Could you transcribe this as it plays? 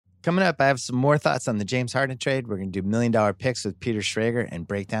Coming up, I have some more thoughts on the James Harden trade. We're going to do $1 million picks with Peter Schrager and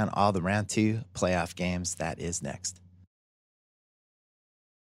break down all the round 2 playoff games. That is next.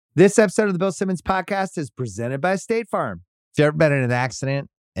 This episode of the Bill Simmons podcast is presented by State Farm. If you've ever been in an accident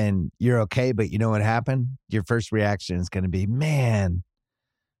and you're okay, but you know what happened, your first reaction is going to be, man,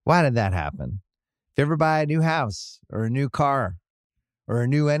 why did that happen? If you ever buy a new house or a new car or a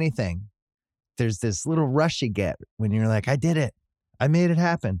new anything, there's this little rush you get when you're like, I did it. I made it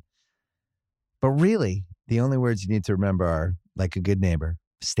happen. But really, the only words you need to remember are, like a good neighbor,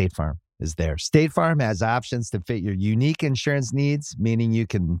 State Farm is there. State Farm has options to fit your unique insurance needs, meaning you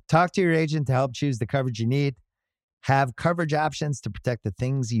can talk to your agent to help choose the coverage you need, have coverage options to protect the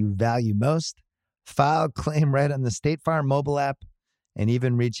things you value most, file a claim right on the State Farm mobile app, and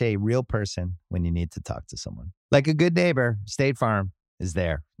even reach a real person when you need to talk to someone. Like a good neighbor, State Farm is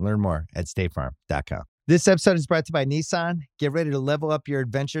there. Learn more at statefarm.com. This episode is brought to you by Nissan. Get ready to level up your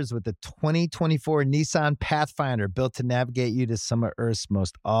adventures with the 2024 Nissan Pathfinder, built to navigate you to some of Earth's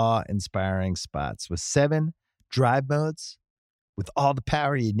most awe-inspiring spots. With 7 drive modes, with all the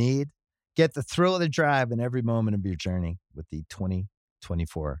power you need, get the thrill of the drive in every moment of your journey with the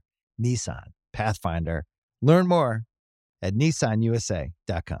 2024 Nissan Pathfinder. Learn more at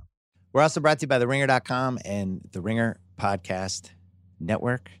nissanusa.com. We're also brought to you by TheRinger.com and the Ringer Podcast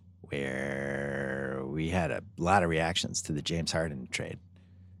Network, where we had a lot of reactions to the James Harden trade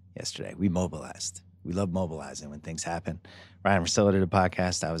yesterday. We mobilized. We love mobilizing when things happen. Ryan Russillo did a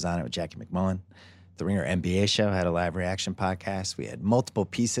podcast. I was on it with Jackie McMullen. The Ringer NBA show had a live reaction podcast. We had multiple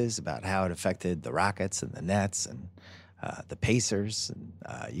pieces about how it affected the Rockets and the Nets and the Pacers. And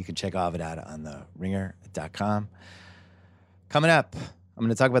you can check all of it out on the ringer.com. Coming up, I'm going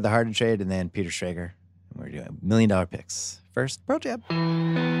to talk about the Harden trade and then Peter Schrager. And we're doing $1 million picks. First, Pro Jab.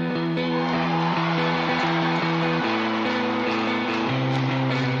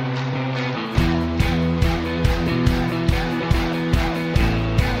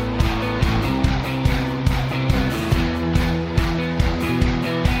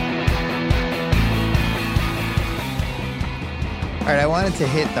 All right, I wanted to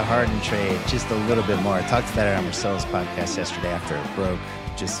hit the Harden trade just a little bit more. I talked about it on Marcelo's podcast yesterday after it broke.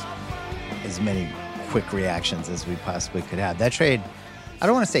 Just as many quick reactions as we possibly could have. That trade, I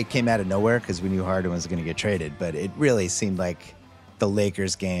don't want to say it came out of nowhere because we knew Harden was going to get traded, but it really seemed like the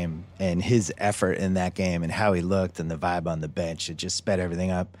Lakers game and his effort in that game and how he looked and the vibe on the bench, it just sped everything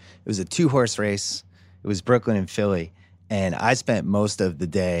up. It was a 2-horse race. It was Brooklyn and Philly. And I spent most of the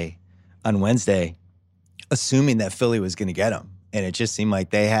day on Wednesday assuming that Philly was going to get him. And it just seemed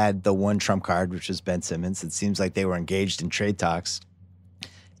like they had the one trump card, which was Ben Simmons. It seems like they were engaged in trade talks.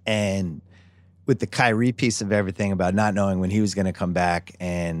 And with the Kyrie piece of everything about not knowing when he was going to come back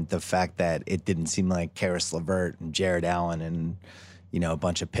and the fact that it didn't seem like Karis LeVert and Jared Allen and, a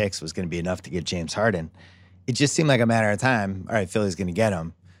bunch of picks was going to be enough to get James Harden, it just seemed like a matter of time. All right, Philly's going to get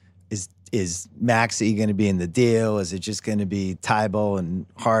him. Is Maxey going to be in the deal? Is it just going to be Tybalt and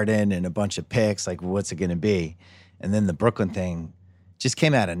Harden and a bunch of picks? Like, what's it going to be? And then the Brooklyn thing just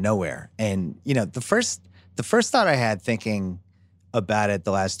came out of nowhere. And, the first thought I had thinking about it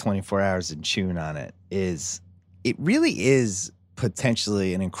the last 24 hours and chewing on it is it really is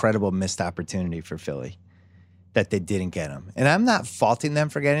potentially an incredible missed opportunity for Philly that they didn't get him. And I'm not faulting them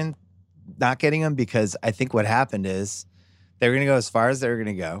for not getting him, because I think what happened is they were going to go as far as they were going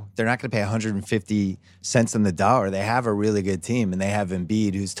to go. They're not going to pay 150 cents on the dollar. They have a really good team, and they have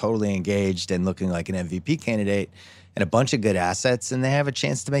Embiid, who's totally engaged and looking like an MVP candidate, and a bunch of good assets, and they have a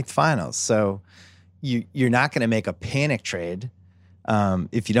chance to make the finals. So you're not going to make a panic trade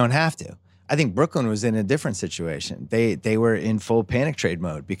if you don't have to. I think Brooklyn was in a different situation. They were in full panic trade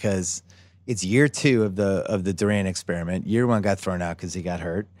mode because it's year 2 of the Durant experiment. Year 1 got thrown out because he got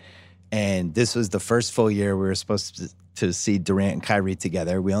hurt. And this was the first full year we were supposed to see Durant and Kyrie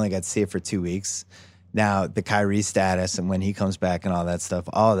together. We only got to see it for 2 weeks. Now the Kyrie status and when he comes back and all that stuff,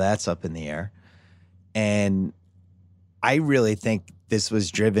 all of that's up in the air. And I really think this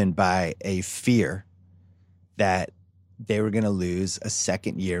was driven by a fear that they were going to lose a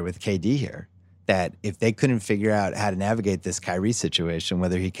second year with KD here. That if they couldn't figure out how to navigate this Kyrie situation,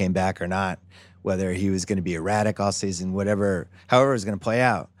 whether he came back or not, whether he was going to be erratic all season, however it was going to play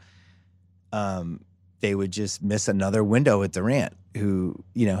out, they would just miss another window with Durant, who,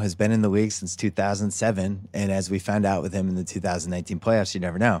 has been in the league since 2007. And as we found out with him in the 2019 playoffs, you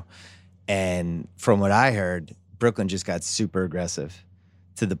never know. And from what I heard, Brooklyn just got super aggressive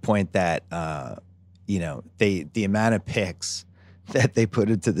to the point that, the amount of picks that they put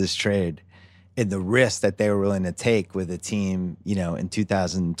into this trade and the risk that they were willing to take with a team, in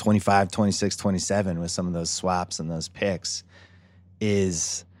 2025, 26, 27 with some of those swaps and those picks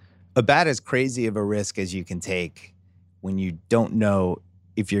is about as crazy of a risk as you can take when you don't know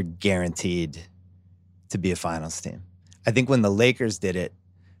if you're guaranteed to be a finals team. I think when the Lakers did it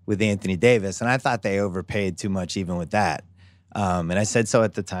with Anthony Davis, and I thought they overpaid too much even with that. And I said so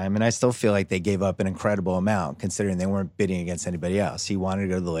at the time, and I still feel like they gave up an incredible amount considering they weren't bidding against anybody else. He wanted to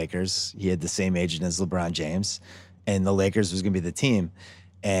go to the Lakers. He had the same agent as LeBron James, and the Lakers was going to be the team.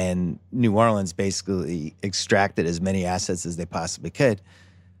 And New Orleans basically extracted as many assets as they possibly could.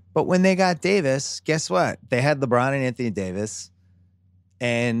 But when they got Davis, guess what? They had LeBron and Anthony Davis,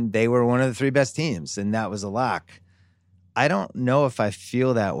 and they were one of the three best teams, and that was a lock. I don't know if I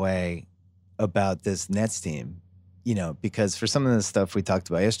feel that way about this Nets team, because for some of the stuff we talked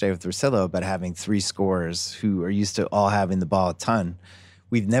about yesterday with Russillo about having three scorers who are used to all having the ball a ton,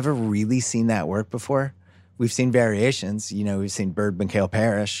 we've never really seen that work before. We've seen variations. We've seen Bird, Mikal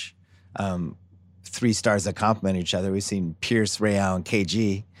Parrish, three stars that complement each other. We've seen Pierce, Ray Allen,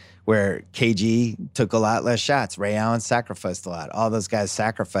 KG, where KG took a lot less shots. Ray Allen sacrificed a lot. All those guys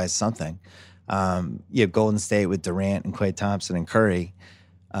sacrificed something. You have Golden State with Durant and Klay Thompson and Curry.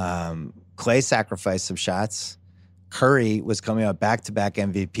 Klay sacrificed some shots. Curry was coming out back-to-back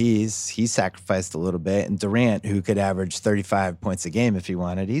MVPs. He sacrificed a little bit. And Durant, who could average 35 points a game if he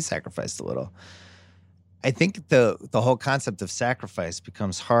wanted, he sacrificed a little. I think the whole concept of sacrifice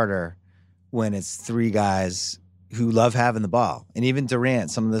becomes harder when it's three guys who love having the ball. And even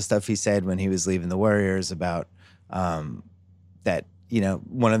Durant, some of the stuff he said when he was leaving the Warriors about that,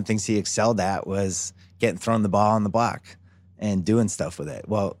 one of the things he excelled at was getting thrown the ball on the block and doing stuff with it.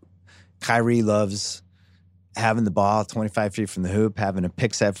 Well, Kyrie loves having the ball 25 feet from the hoop, having a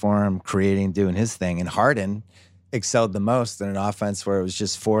pick set for him, creating, doing his thing. And Harden excelled the most in an offense where it was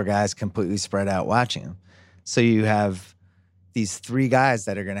just four guys completely spread out watching him. So you have these three guys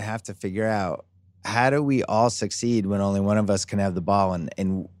that are going to have to figure out, how do we all succeed when only one of us can have the ball?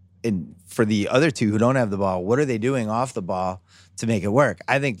 And for the other two who don't have the ball, what are they doing off the ball to make it work?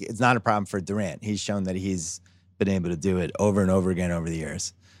 I think it's not a problem for Durant. He's shown that he's been able to do it over and over again over the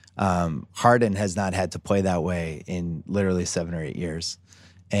years. Harden has not had to play that way in literally 7 or 8 years.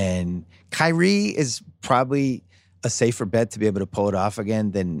 And Kyrie is probably a safer bet to be able to pull it off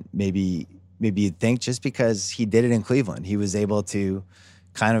again than maybe you'd think, just because he did it in Cleveland. He was able to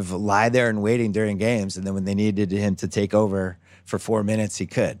kind of lie there and waiting during games, and then when they needed him to take over for 4 minutes, he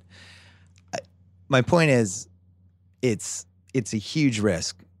could. My point is, it's a huge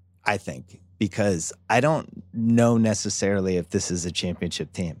risk, I think, because I don't know necessarily if this is a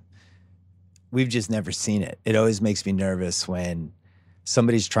championship team. We've just never seen it. It always makes me nervous when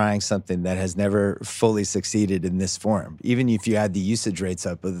somebody's trying something that has never fully succeeded in this form. Even if you add the usage rates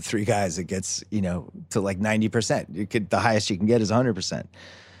up of the three guys, it gets, to like 90%. The highest you can get is 100%.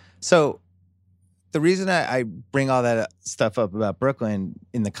 So the reason I bring all that stuff up about Brooklyn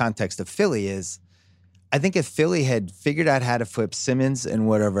in the context of Philly is, I think if Philly had figured out how to flip Simmons and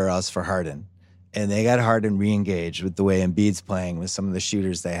whatever else for Harden, and they got Harden re-engaged with the way Embiid's playing with some of the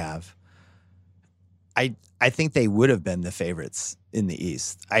shooters they have, I think they would have been the favorites in the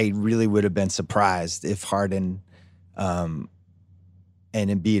East. I really would have been surprised if Harden and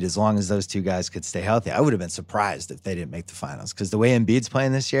Embiid, as long as those two guys could stay healthy, I would have been surprised if they didn't make the finals. Because the way Embiid's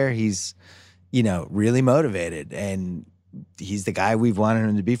playing this year, he's, really motivated. And he's the guy we've wanted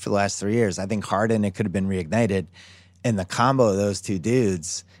him to be for the last 3 years. I think Harden, it could have been reignited. And the combo of those two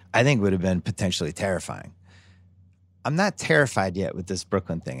dudes, I think would have been potentially terrifying. I'm not terrified yet with this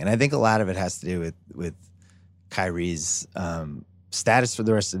Brooklyn thing. And I think a lot of it has to do with Kyrie's status for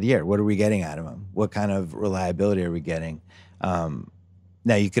the rest of the year. What are we getting out of him? What kind of reliability are we getting?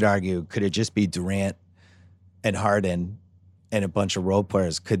 Now, you could argue, could it just be Durant and Harden and a bunch of role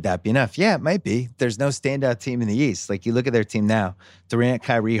players? Could that be enough? Yeah, it might be. There's no standout team in the East. Like, you look at their team now, Durant,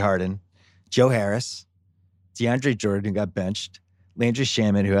 Kyrie, Harden, Joe Harris, DeAndre Jordan, who got benched, Landry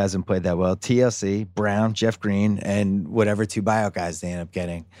Shamet, who hasn't played that well, TLC, Brown, Jeff Green, and whatever two buyout guys they end up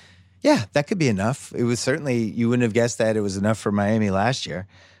getting. Yeah, that could be enough. It was certainly, you wouldn't have guessed that it was enough for Miami last year.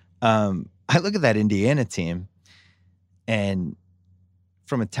 I look at that Indiana team, and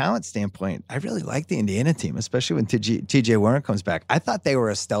from a talent standpoint, I really like the Indiana team, especially when TJ Warren comes back. I thought they were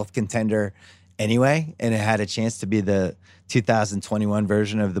a stealth contender anyway, and it had a chance to be the 2021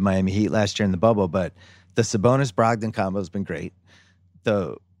 version of the Miami Heat last year in the bubble, but the Sabonis-Brogdon combo has been great.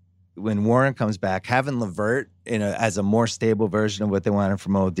 When Warren comes back, having LeVert as a more stable version of what they wanted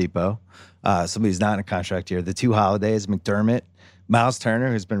from Oladipo, somebody who's not in a contract here. The two Holidays, McDermott, Miles Turner,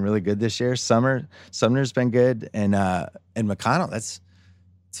 who's been really good this year. Sumner's been good, and McConnell.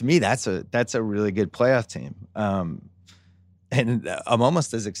 To me, that's a really good playoff team. And I'm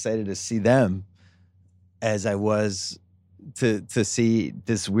almost as excited to see them as I was to see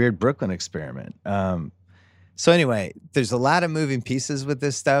this weird Brooklyn experiment. So anyway, there's a lot of moving pieces with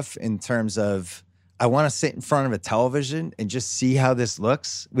this stuff in terms of I want to sit in front of a television and just see how this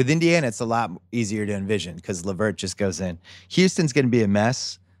looks. With Indiana, it's a lot easier to envision because LeVert just goes in. Houston's going to be a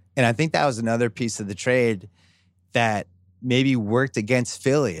mess. And I think that was another piece of the trade that maybe worked against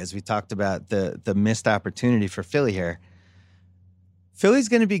Philly, as we talked about the missed opportunity for Philly here. Philly's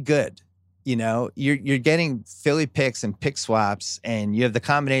going to be good. You know, you're getting Philly picks and pick swaps, and you have the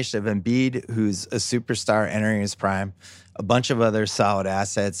combination of Embiid, who's a superstar entering his prime, a bunch of other solid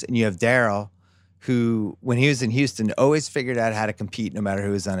assets, and you have Daryl, who, when he was in Houston, always figured out how to compete no matter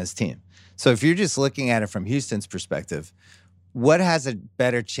who was on his team. So if you're just looking at it from Houston's perspective, what has a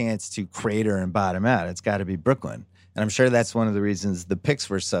better chance to crater and bottom out? It's got to be Brooklyn. And I'm sure that's one of the reasons the picks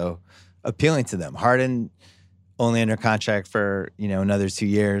were so appealing to them. Harden only under contract for, another 2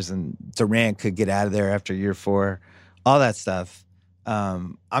 years, and Durant could get out of there after year 4, all that stuff.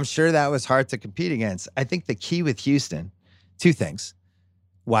 I'm sure that was hard to compete against. I think the key with Houston, 2 things,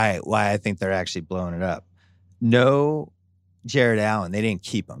 why I think they're actually blowing it up. No Jared Allen, they didn't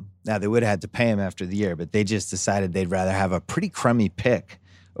keep him. Now, they would have had to pay him after the year, but they just decided they'd rather have a pretty crummy pick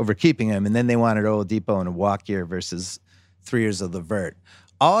over keeping him, and then they wanted Oladipo in a walk year versus 3 years of LeVert.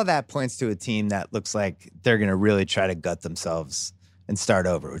 All of that points to a team that looks like they're going to really try to gut themselves and start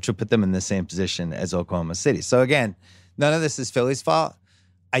over, which will put them in the same position as Oklahoma City. So again, none of this is Philly's fault.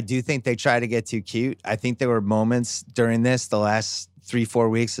 I do think they try to get too cute. I think there were moments during the last 3-4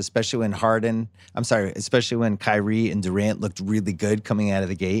 weeks, especially when Kyrie and Durant looked really good coming out of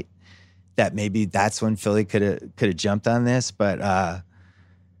the gate, that maybe that's when Philly could have jumped on this. But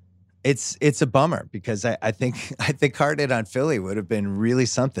it's a bummer because I think Harden on Philly would have been really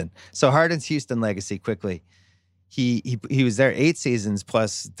something. So Harden's Houston legacy quickly. He was there 8 seasons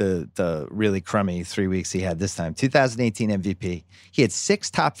plus the really crummy 3 weeks he had this time. 2018 MVP. He had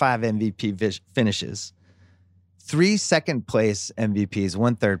 6 top 5 MVP finishes, 3 second place MVPs,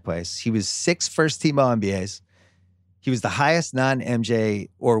 1 third place. He was 6 first team All-NBAs. He was the highest non-MJ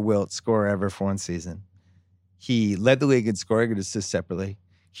or Wilt scorer ever for one season. He led the league in scoring and assists separately.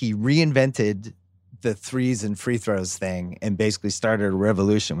 He reinvented the threes and free throws thing and basically started a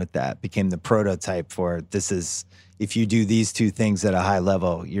revolution with that, became the prototype for if you do these 2 things at a high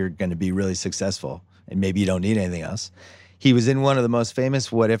level, you're going to be really successful and maybe you don't need anything else. He was in one of the most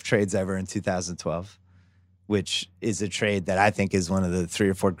famous what-if trades ever in 2012, which is a trade that I think is one of the 3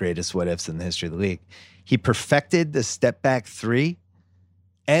 or 4 greatest what-ifs in the history of the league. He perfected the step-back 3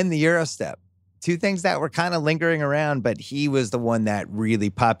 and the Euro step. 2 things that were kind of lingering around, but he was the one that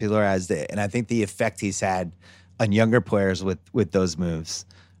really popularized it. And I think the effect he's had on younger players with those moves,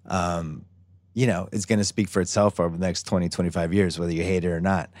 is going to speak for itself over the next 20, 25 years, whether you hate it or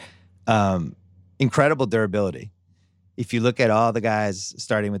not. Incredible durability. If you look at all the guys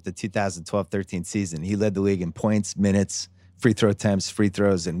starting with the 2012-13 season, he led the league in points, minutes, free throw attempts, free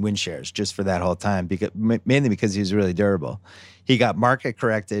throws, and win shares just for that whole time, mainly because he was really durable. He got market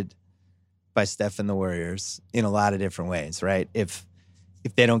corrected by Steph and the Warriors in a lot of different ways, right? If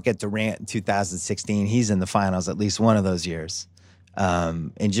they don't get Durant in 2016, he's in the finals at least one of those years.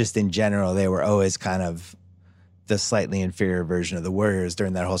 And just in general, they were always kind of the slightly inferior version of the Warriors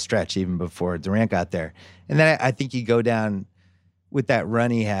during that whole stretch, even before Durant got there. And then I think you go down with that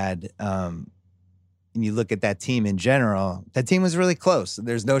run he had, and you look at that team in general, that team was really close.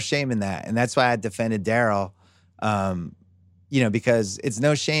 There's no shame in that. And that's why I defended Daryl, because it's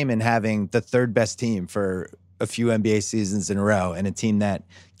no shame in having the 3rd best team for a few NBA seasons in a row and a team that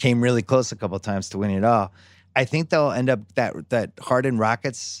came really close a couple of times to winning it all. I think they'll end up that Harden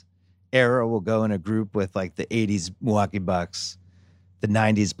Rockets era will go in a group with like the 80s Milwaukee Bucks, the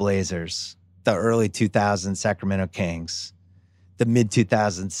 90s Blazers, the early 2000s Sacramento Kings, the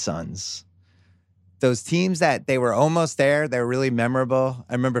mid-2000s Suns. Those teams that they were almost there, they're really memorable.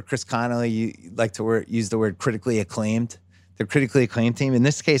 I remember Chris Connolly use the word critically acclaimed. The critically acclaimed team. In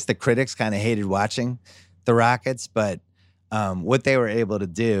this case, the critics kind of hated watching the Rockets, but what they were able to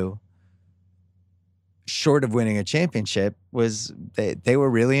do, short of winning a championship, was they were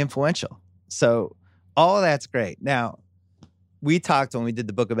really influential. So all of that's great. Now, we talked when we did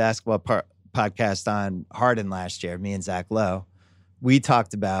the Book of Basketball podcast on Harden last year, me and Zach Lowe. We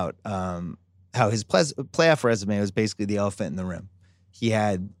talked about how his playoff resume was basically the elephant in the room. He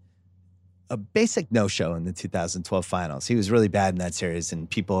had a basic no-show in the 2012 finals. He was really bad in that series, and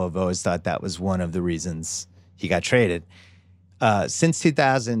people have always thought that was one of the reasons he got traded. Since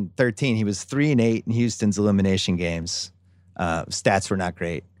 2013, he was 3-8 in Houston's elimination games. Stats were not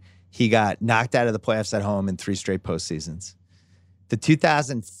great. He got knocked out of the playoffs at home in 3 straight postseasons. The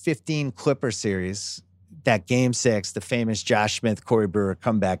 2015 Clipper series, that game 6, the famous Josh Smith, Corey Brewer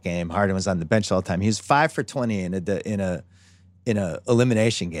comeback game, Harden was on the bench all the time. He was 5 for 20 in a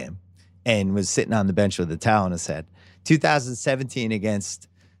elimination game and was sitting on the bench with a towel on his head. 2017 against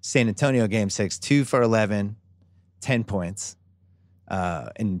San Antonio game 6, 2 for 11, 10 points.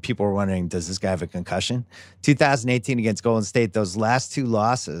 And people were wondering, does this guy have a concussion? 2018 against Golden State, those last 2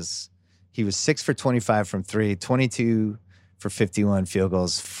 losses, he was 6 for 25 from 3, 22 for 51 field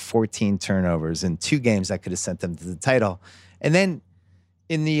goals, 14 turnovers in 2 games that could have sent them to the title. And then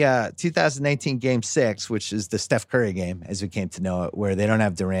in the 2019 game 6, which is the Steph Curry game, as we came to know it, where they don't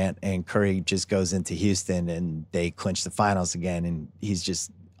have Durant and Curry just goes into Houston and they clinch the finals again. And he's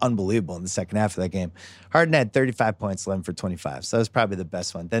just unbelievable in the second half of that game. Harden had 35 points, 11 for 25. So that was probably the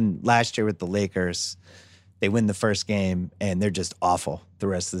best one. Then last year with the Lakers, they win the first game and they're just awful the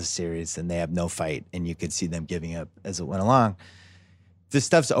rest of the series and they have no fight and you could see them giving up as it went along. This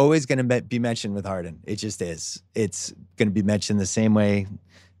stuff's always going to be mentioned with Harden. It just is. It's going to be mentioned the same way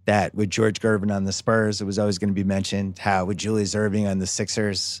that with George Gervin on the Spurs, it was always going to be mentioned. How with Julius Erving on the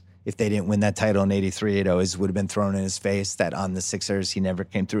Sixers, if they didn't win that title in '83, it always would have been thrown in his face that on the Sixers, he never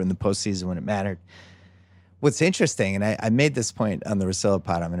came through in the postseason when it mattered. What's interesting, and I made this point on the Russillo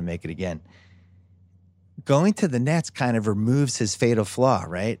pod, I'm going to make it again. Going to the Nets kind of removes his fatal flaw,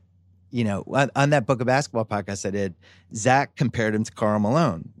 right? You know, on that Book of Basketball podcast I did, Zach compared him to Karl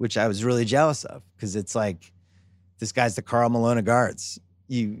Malone, which I was really jealous of because it's like, this guy's the Karl Malone of guards.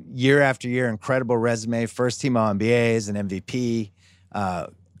 Year after year, incredible resume, first team All-NBAs, an MVP,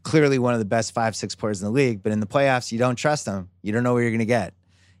 clearly one of the best 5-6 players in the league. But in the playoffs, you don't trust him. You don't know what you're going to get.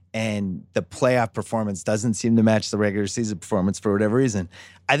 And the playoff performance doesn't seem to match the regular season performance for whatever reason.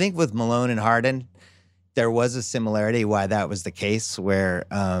 I think with Malone and Harden, there was a similarity why that was the case where,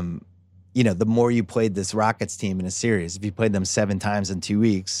 the more you played this Rockets team in a series, if you played them 7 times in 2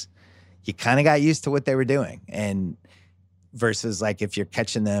 weeks, you kind of got used to what they were doing. And versus like if you're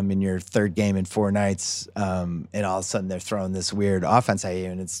catching them in your 3rd game in 4 nights and all of a sudden they're throwing this weird offense at you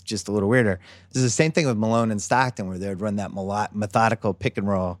and it's just a little weirder. There's the same thing with Malone and Stockton where they would run that methodical pick and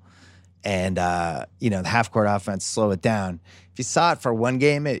roll and, the half-court offense, slow it down. If you saw it for one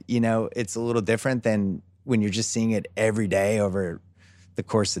game, it's a little different than when you're just seeing it every day over the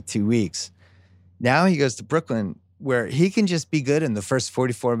course of 2 weeks. Now he goes to Brooklyn where he can just be good in the first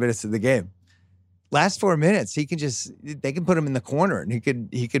 44 minutes of the game. Last 4 minutes, they can put him in the corner and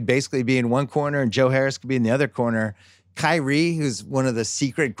he could basically be in one corner and Joe Harris could be in the other corner. Kyrie, who's one of the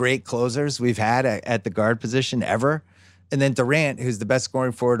secret great closers we've had at the guard position ever. And then Durant, who's the best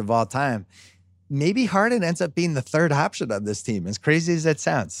scoring forward of all time. Maybe Harden ends up being the 3rd option on this team. As crazy as that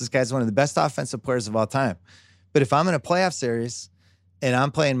sounds, this guy's one of the best offensive players of all time. But if I'm in a playoff series and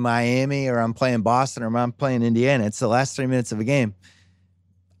I'm playing Miami or I'm playing Boston or I'm playing Indiana, it's the last 3 minutes of a game.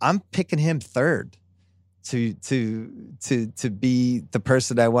 I'm picking him 3rd. To be the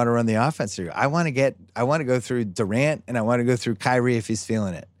person I want to run the offense through. I want to go through Durant and I want to go through Kyrie if he's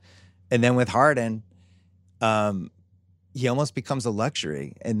feeling it. And then with Harden, he almost becomes a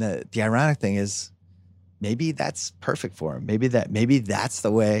luxury. And the ironic thing is maybe that's perfect for him. Maybe that's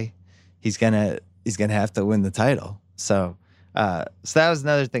the way he's gonna have to win the title. So that was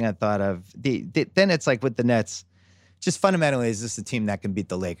another thing I thought of. Then it's like with the Nets, just fundamentally, is this a team that can beat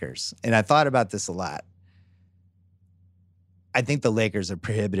the Lakers? And I thought about this a lot. I think the Lakers are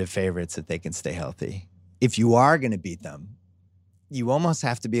prohibitive favorites if they can stay healthy. If you are going to beat them, you almost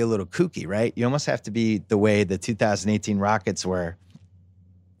have to be a little kooky, right? You almost have to be the way the 2018 Rockets were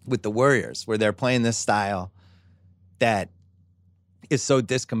with the Warriors, where they're playing this style that is so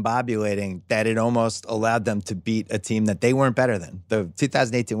discombobulating that it almost allowed them to beat a team that they weren't better than. The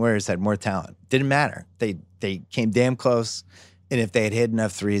 2018 Warriors had more talent. Didn't matter. They came damn close, and if they had hit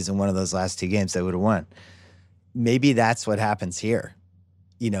enough threes in one of those last 2 games, they would have won. Maybe that's what happens here.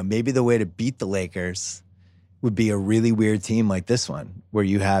 Maybe the way to beat the Lakers would be a really weird team like this one, where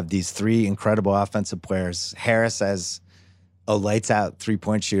you have these 3 incredible offensive players. Harris as a lights-out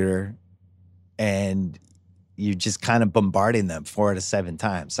 3-point shooter, and you're just kind of bombarding them 4 out of 7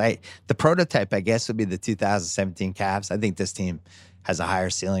 times. The prototype, I guess, would be the 2017 Cavs. I think this team has a higher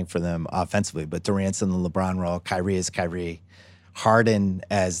ceiling for them offensively, but Durant's in the LeBron role, Kyrie is Kyrie, Harden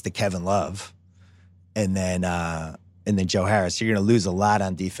as the Kevin Love, and then Joe Harris. You're going to lose a lot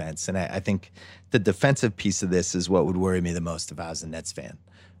on defense. And I think the defensive piece of this is what would worry me the most if I was a Nets fan.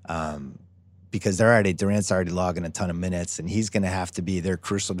 Because Durant's already logging a ton of minutes, and he's going to have to be their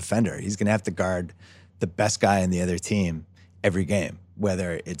crucial defender. He's going to have to guard the best guy in the other team every game,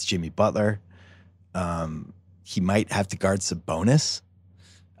 whether it's Jimmy Butler. He might have to guard Sabonis,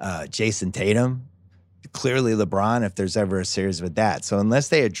 Jason Tatum. clearly LeBron if there's ever a series with that. So unless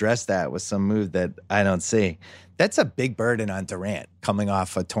they address that with some move that I don't see, that's a big burden on Durant coming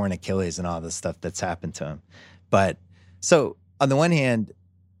off a torn Achilles and all the stuff that's happened to him. But so on the one hand,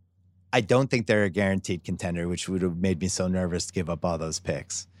 I don't think they're a guaranteed contender, which would have made me so nervous to give up all those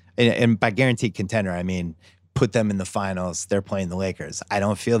picks. And by guaranteed contender, I mean put them in the finals. They're playing the Lakers. I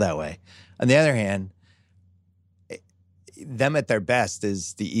don't feel that way. On the other hand, them at their best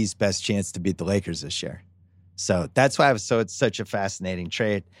is the East's best chance to beat the Lakers this year. So that's why it's such a fascinating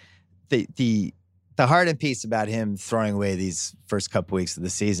trade. The Harden piece about him throwing away these first couple weeks of the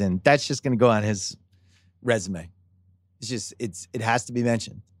season, that's just going to go on his resume. It has to be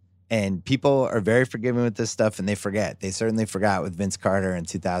mentioned. And people are very forgiving with this stuff, and they forget. They certainly forgot with Vince Carter in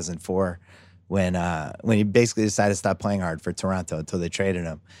 2004 when he basically decided to stop playing hard for Toronto until they traded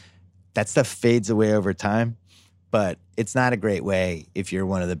him. That stuff fades away over time, but it's not a great way if you're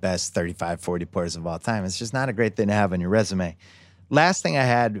one of the best 35, 40 players of all time. It's just not a great thing to have on your resume. Last thing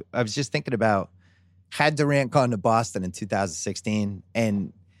I was just thinking about, had Durant gone to Boston in 2016,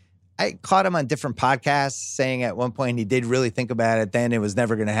 and I caught him on different podcasts saying at one point he did really think about it. Then it was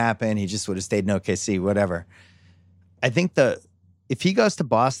never going to happen. He just would have stayed in OKC, whatever. I think if he goes to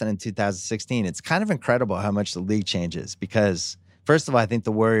Boston in 2016, it's kind of incredible how much the league changes because, first of all, I think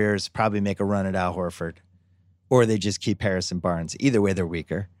the Warriors probably make a run at Al Horford or they just keep Harrison Barnes. Either way, they're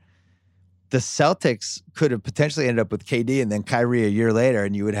weaker. The Celtics could have potentially ended up with KD and then Kyrie a year later,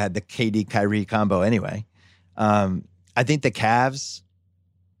 and you would have had the KD-Kyrie combo anyway. I think the Cavs,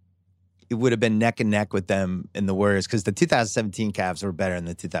 it would have been neck and neck with them in the Warriors because the 2017 Cavs were better than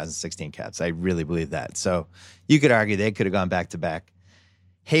the 2016 Cavs. I really believe that. So you could argue they could have gone back-to-back.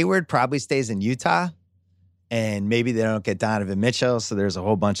 Hayward probably stays in Utah, and maybe they don't get Donovan Mitchell, so there's a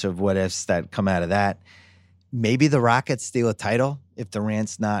whole bunch of what-ifs that come out of that. Maybe the Rockets steal a title if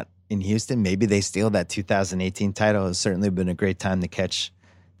Durant's not in Houston. Maybe they steal that 2018 title. It's certainly been a great time to catch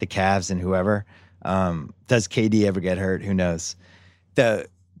the Cavs and whoever. Does KD ever get hurt? Who knows? The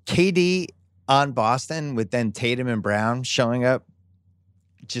KD on Boston with then Tatum and Brown showing up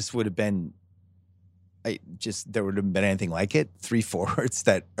just would have been there would have been anything like it. 3 forwards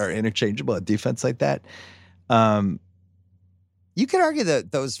that are interchangeable at defense like that. You could argue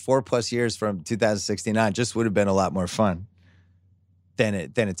that those 4+ years from 2016 on just would have been a lot more fun than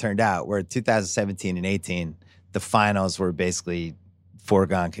it turned out. Where 2017 and 18, the finals were basically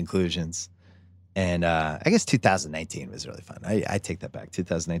foregone conclusions. And I guess 2019 was really fun. I take that back.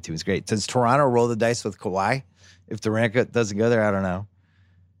 2019 was great. Does Toronto roll the dice with Kawhi? If Durant doesn't go there, I don't know.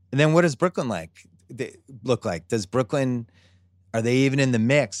 And then what does Brooklyn look like? Does Brooklyn, are they even in the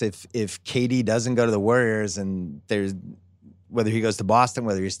mix if KD doesn't go to the Warriors and there's whether he goes to Boston,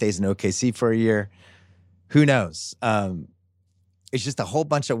 whether he stays in OKC for a year, who knows? It's just a whole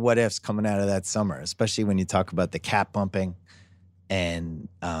bunch of what ifs coming out of that summer, especially when you talk about the cap bumping and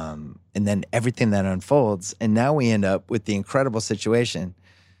then everything that unfolds. And now we end up with the incredible situation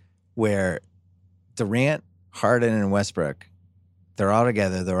where Durant, Harden, and Westbrook, they're all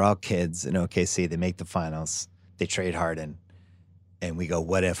together. They're all kids in OKC. They make the finals. They trade Harden. And we go,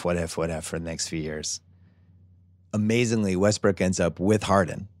 what if for the next few years. Amazingly, Westbrook ends up with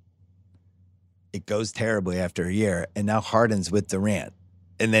Harden. It goes terribly after a year. And now Harden's with Durant.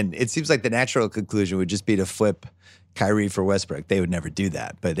 And then it seems like the natural conclusion would just be to flip Kyrie for Westbrook. They would never do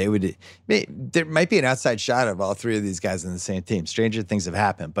that. But there might be an outside shot of all three of these guys on the same team. Stranger things have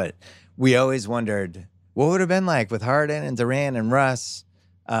happened. But we always wondered, what would it have been like with Harden and Durant and Russ?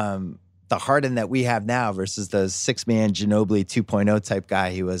 The Harden that we have now versus the 6-man Ginobili 2.0 type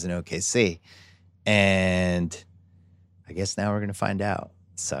guy he was in OKC. And I guess now we're going to find out.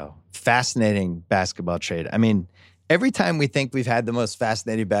 So fascinating basketball trade. I mean, every time we think we've had the most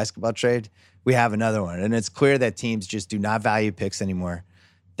fascinating basketball trade, we have another one. And it's clear that teams just do not value picks anymore,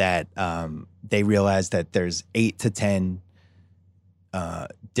 that they realize that there's 8 to 10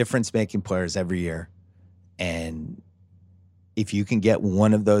 difference-making players every year. And if you can get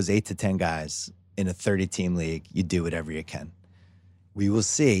one of those 8 to 10 guys in a 30-team league, you do whatever you can. We will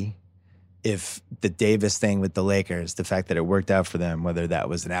see if the Davis thing with the Lakers, the fact that it worked out for them, whether that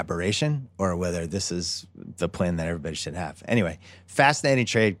was an aberration or whether this is the plan that everybody should have. Anyway, fascinating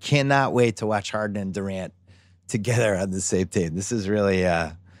trade. Cannot wait to watch Harden and Durant together on the same team. This is really,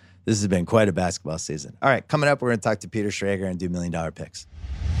 this has been quite a basketball season. All right, coming up, we're going to talk to Peter Schrager and do $1 Million Picks.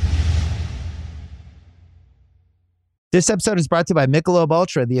 This episode is brought to you by Michelob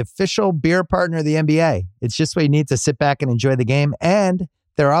Ultra, the official beer partner of the NBA. It's just what you need to sit back and enjoy the game, and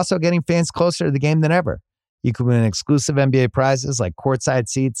they're also getting fans closer to the game than ever. You can win exclusive NBA prizes like courtside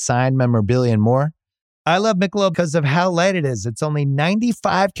seats, signed memorabilia, and more. I love Michelob because of how light it is. It's only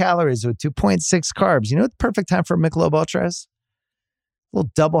 95 calories with 2.6 carbs. You know what the perfect time for Michelob Ultra is?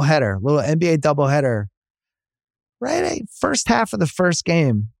 Little doubleheader, little NBA doubleheader. Right? First half of the first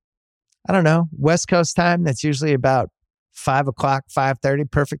game. I don't know. West Coast time. That's usually about 5 o'clock, 5:30.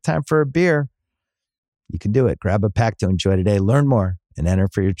 Perfect time for a beer. You can do it. Grab a pack to enjoy today. Learn more and enter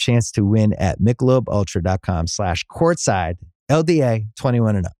for your chance to win at michelobultra.com/courtside. LDA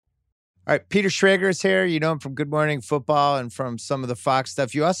 21 and up. All right, Peter Schrager is here. You know him from Good Morning Football and from some of the Fox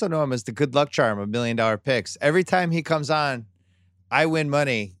stuff. You also know him as the good luck charm of $1 Million Picks. Every time he comes on, I win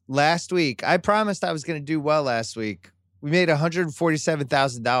money. Last week, I promised I was going to do well last week. We made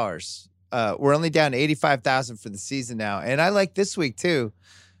 $147,000. We're only down $85,000 for the season now. And I like this week, too.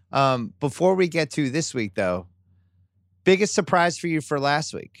 Before we get to this week, though, biggest surprise for you for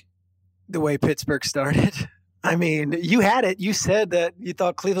last week? The way Pittsburgh started. I mean, you had it. You said that you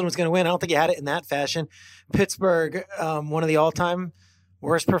thought Cleveland was going to win. I don't think you had it in that fashion. Pittsburgh, one of the all-time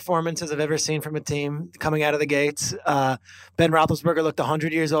worst performances I've ever seen from a team coming out of the gates. Ben Roethlisberger looked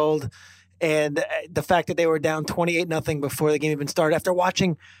 100 years old. And the fact that they were down 28-0 before the game even started, after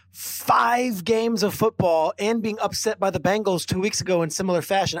watching 5 games of football and being upset by the Bengals 2 weeks ago in similar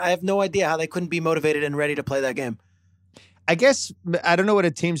fashion, I have no idea how they couldn't be motivated and ready to play that game. I guess, I don't know what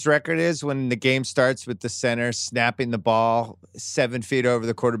a team's record is when the game starts with the center snapping the ball 7 feet over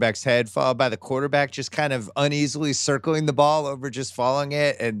the quarterback's head, followed by the quarterback just kind of uneasily circling the ball over just following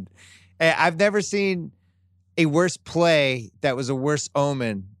it. And I've never seen a worse play that was a worse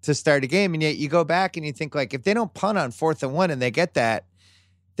omen to start a game. And yet you go back and you think, like, if they don't punt on 4th and 1 and they get that,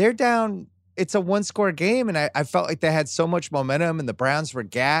 they're down. It's a 1-score game. And I felt like they had so much momentum and the Browns were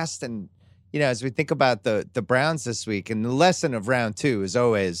gassed. And, you know, as we think about the Browns this week, and the lesson of round 2 is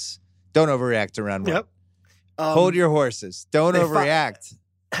always don't overreact to round 1. Yep. Hold your horses. Don't overreact.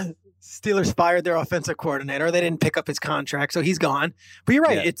 Steelers fired their offensive coordinator. They didn't pick up his contract, so he's gone. But you're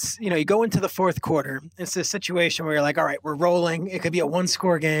right. Yeah. It's, you know, you go into the 4th quarter. It's a situation where you're like, all right, we're rolling. It could be a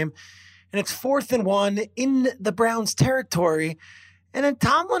 1-score game. And it's 4th and 1 in the Browns territory. And then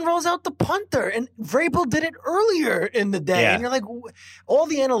Tomlin rolls out the punter. And Vrabel did it earlier in the day. Yeah. And you're like, all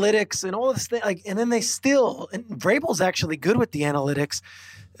the analytics and all this thing. Like, and then they still, and Vrabel's actually good with the analytics.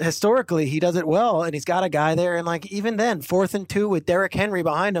 Historically, he does it well, and he's got a guy there. And like, even then, 4th and 2 with Derrick Henry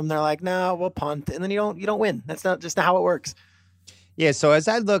behind him, they're like, "No, we'll punt," and then you don't win. That's not just how it works. Yeah. So as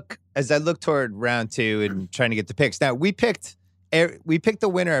I look toward round 2 and trying to get the picks, now we picked the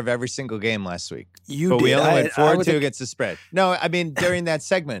winner of every single game last week. But we only went 4-2 against the spread. No, I mean during that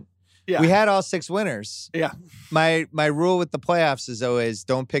segment, we had all 6 winners. Yeah. My rule with the playoffs is always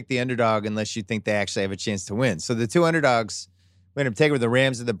don't pick the underdog unless you think they actually have a chance to win. So the 2 underdogs. We're going to take with the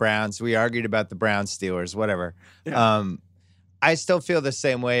Rams and the Browns. We argued about the Browns, Steelers, whatever. Yeah. I still feel the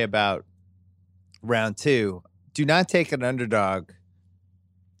same way about round 2. Do not take an underdog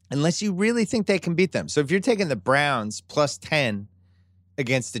unless you really think they can beat them. So if you're taking the Browns plus 10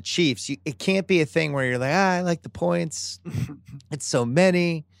 against the Chiefs, it can't be a thing where you're like, I like the points. It's so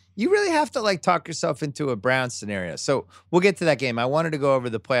many. You really have to like talk yourself into a Browns scenario. So we'll get to that game. I wanted to go over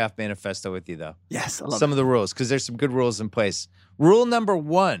the playoff manifesto with you, though. Yes, I love some of the rules, because there's some good rules in place. Rule number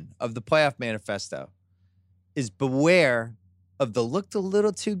 1 of the playoff manifesto is beware of the looked a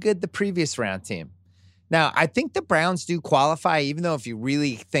little too good the previous round team. Now, I think the Browns do qualify, even though if you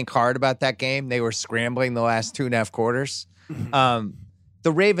really think hard about that game, they were scrambling the last 2.5 quarters.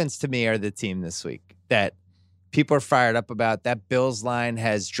 The Ravens, to me, are the team this week that people are fired up about. That Bills line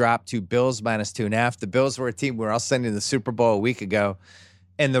has dropped to Bills minus 2.5. The Bills were a team we were all sending to the Super Bowl a week ago.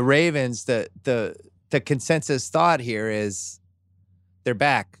 And the Ravens, the consensus thought here is they're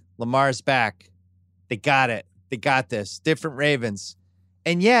back. Lamar's back. They got it. They got this. Different Ravens.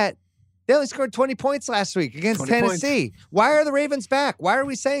 And yet, they only scored 20 points last week against Tennessee. Points. Why are the Ravens back? Why are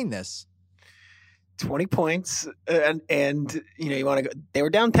we saying this? 20 points, and you know, you want to go. They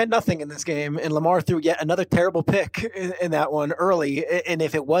were down 10-0 in this game, and Lamar threw yet another terrible pick in that one early. And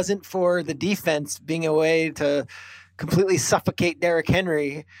if it wasn't for the defense being a way to completely suffocate Derrick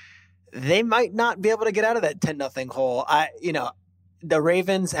Henry, they might not be able to get out of that 10-0 hole. The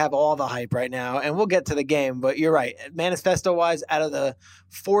Ravens have all the hype right now, and we'll get to the game. But you're right, manifesto-wise, out of the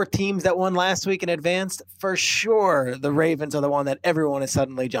 4 teams that won last week and advanced, for sure, the Ravens are the one that everyone is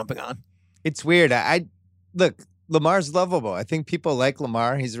suddenly jumping on. It's weird. Look, Lamar's lovable. I think people like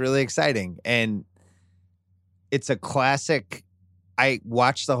Lamar. He's really exciting. And it's a classic. I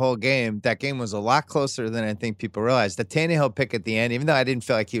watched the whole game. That game was a lot closer than I think people realize. The Tannehill pick at the end, even though I didn't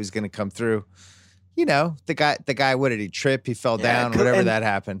feel like he was going to come through, the guy, what did he trip? He fell down, whatever that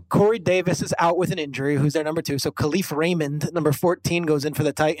happened. Corey Davis is out with an injury, who's their number 2. So Khalif Raymond, number 14, goes in for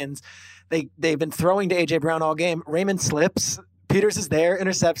the Titans. They've been throwing to A.J. Brown all game. Raymond slips. Peters is there,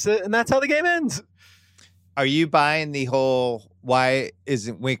 intercepts it, and that's how the game ends. Are you buying the whole, why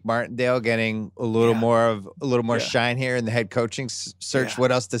isn't Wink Martindale getting a little more shine here in the head coaching search?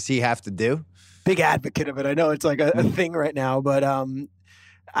 What else does he have to do? Big advocate of it. I know it's like a thing right now, but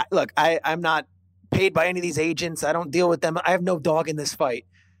look, I'm not paid by any of these agents. I don't deal with them. I have no dog in this fight.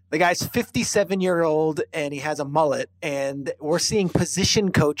 The guy's 57-year-old and he has a mullet, and we're seeing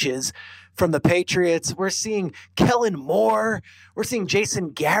position coaches from the Patriots. We're seeing Kellen Moore. We're seeing Jason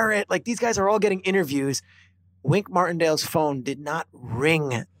Garrett. Like, these guys are all getting interviews. Wink Martindale's phone did not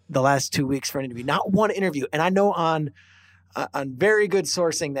ring the last 2 weeks for an interview. Not one interview. And I know on very good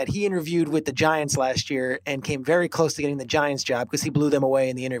sourcing that he interviewed with the Giants last year and came very close to getting the Giants job because he blew them away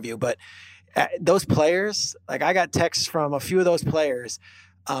in the interview. But those players, like, I got texts from a few of those players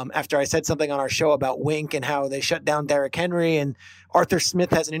after I said something on our show about Wink and how they shut down Derrick Henry, and Arthur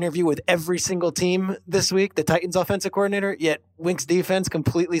Smith has an interview with every single team this week, the Titans offensive coordinator, yet Wink's defense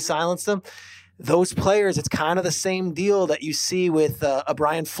completely silenced them. Those players, it's kind of the same deal that you see with a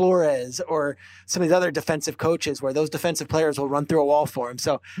Brian Flores or some of these other defensive coaches, where those defensive players will run through a wall for him.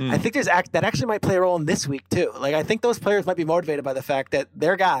 So I think that actually might play a role in this week too. Like, I think those players might be motivated by the fact that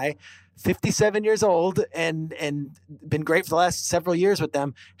their guy, 57 years old and been great for the last several years with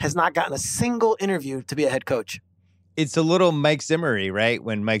them, has not gotten a single interview to be a head coach. It's a little Mike Zimmer-y, right?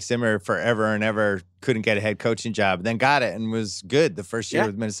 When Mike Zimmer forever and ever couldn't get a head coaching job, then got it and was good the first year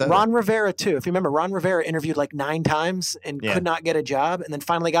with Minnesota. Ron Rivera, too. If you remember, Ron Rivera interviewed like 9 times and could not get a job, and then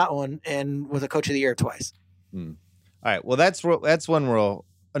finally got one and was a coach of the year twice. All right. Well, that's one rule.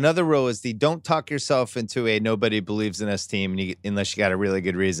 Another rule is don't talk yourself into a nobody believes in us team unless you got a really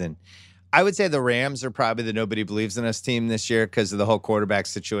good reason. I would say the Rams are probably the nobody believes in us team this year because of the whole quarterback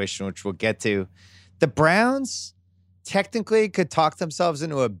situation, which we'll get to. The Browns technically could talk themselves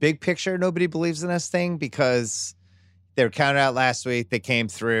into a big picture nobody believes in us thing because they were counted out last week. They came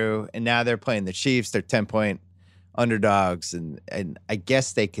through, and now they're playing the Chiefs. They're 10-point underdogs, and I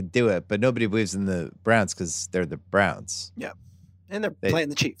guess they could do it, but nobody believes in the Browns because they're the Browns. Yeah. And they're playing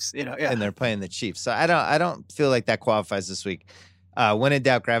the Chiefs, And they're playing the Chiefs. So I don't feel like that qualifies this week. When in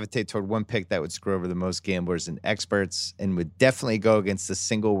doubt, gravitate toward one pick that would screw over the most gamblers and experts and would definitely go against the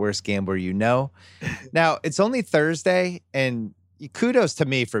single worst gambler you know. Now, it's only Thursday, and kudos to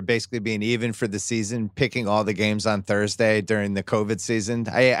me for basically being even for the season, picking all the games on Thursday during the COVID season.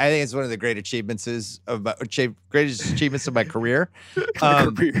 I think it's one of the greatest achievements of my career.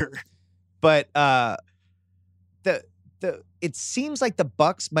 But it seems like the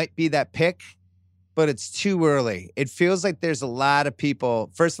Bucs might be that pick, but it's too early. It feels like there's a lot of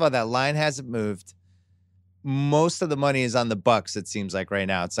people. First of all, that line hasn't moved. Most of the money is on the Bucs, it seems like right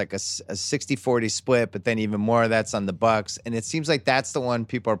now. It's like a 60-40 split, but then even more of that's on the Bucs. And it seems like that's the one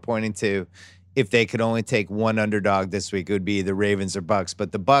people are pointing to. If they could only take one underdog this week, it would be the Ravens or Bucs.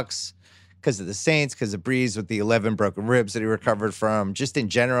 But the Bucs, because of the Saints, because of Breeze with the 11 broken ribs that he recovered from, just in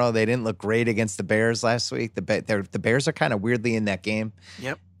general, they didn't look great against the Bears last week. The Bears are kind of weirdly in that game.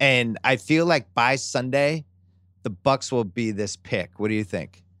 Yep. And I feel like by Sunday, the Bucs will be this pick. What do you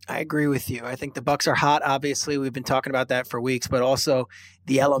think? I agree with you. I think the Bucs are hot. Obviously, we've been talking about that for weeks, but also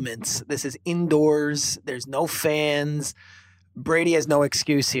the elements. This is indoors. There's no fans. Brady has no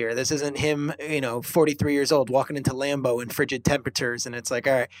excuse here. This isn't him, 43 years old, walking into Lambeau in frigid temperatures. And it's like,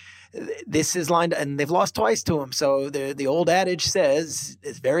 all right, this is lined up. And they've lost twice to him. So the old adage says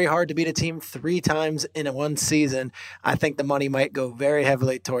it's very hard to beat a team 3 times in one season. I think the money might go very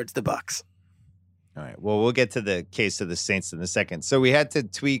heavily towards the Bucs. All right. Well, we'll get to the case of the Saints in a second. So we had to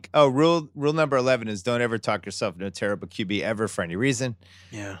tweak. Oh, rule number 11 is don't ever talk yourself into a terrible QB ever for any reason.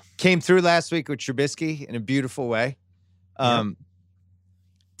 Yeah. Came through last week with Trubisky in a beautiful way.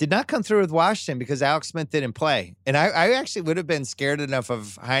 Did not come through with Washington because Alex Smith didn't play. And I actually would have been scared enough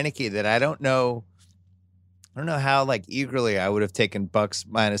of Heineke that I don't know how eagerly I would have taken Bucs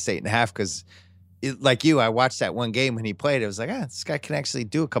minus 8.5 because like you, I watched that one game when he played. It was like, this guy can actually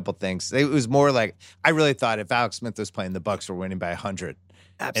do a couple things. It was more like I really thought if Alex Smith was playing, the Bucs were winning by 100.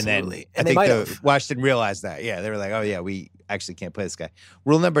 Absolutely. And then I think Washington realized that. Yeah, they were like, oh yeah, we actually can't play this guy.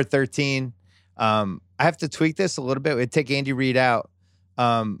 Rule number 13. I have to tweak this a little bit. We'd take Andy Reid out.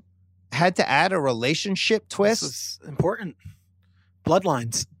 Had to add a relationship twist. This is important.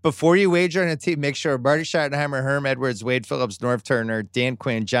 Bloodlines. Before you wager on a team, make sure Marty Schottenheimer, Herm Edwards, Wade Phillips, Norv Turner, Dan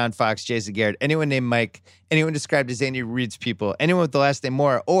Quinn, John Fox, Jason Garrett, anyone named Mike, anyone described as Andy Reid's people, anyone with the last name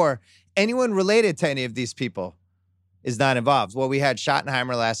Moore, or anyone related to any of these people is not involved. Well, we had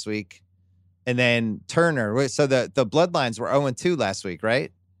Schottenheimer last week. And then Turner. So the Bloodlines were 0-2 last week,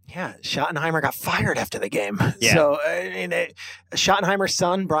 right? Yeah, Schottenheimer got fired after the game. Yeah. So, Schottenheimer's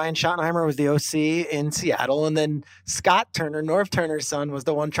son, Brian Schottenheimer, was the OC in Seattle. And then Scott Turner, Norv Turner's son, was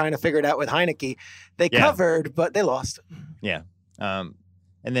the one trying to figure it out with Heineke. They covered, but they lost. Yeah. And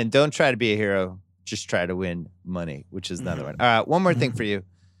then don't try to be a hero. Just try to win money, which is another one. All right, one more thing for you.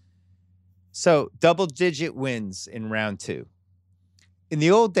 So double-digit wins in round 2. In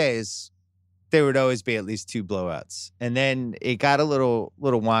the old days, there would always be at least 2 blowouts. And then it got a little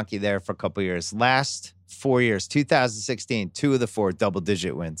wonky there for a couple of years. Last 4 years, 2016, 2 of the 4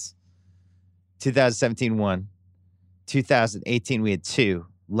 double-digit wins. 2017, 1. 2018, we had 2.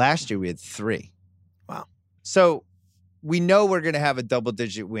 Last year, we had 3. Wow. So we know we're going to have a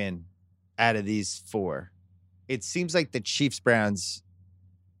double-digit win out of these 4. It seems like the Chiefs-Browns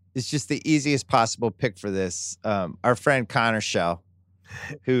is just the easiest possible pick for this. Our friend Connor Shell,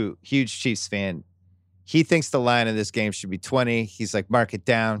 who huge Chiefs fan, he thinks the line of this game should be 20. He's like, mark it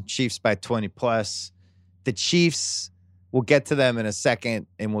down. Chiefs by 20 plus. The Chiefs, we'll get to them in a second,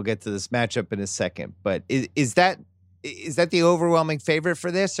 and we'll get to this matchup in a second. But is that the overwhelming favorite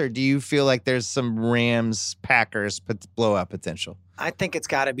for this, or do you feel like there's some Rams-Packers blowout potential? I think it's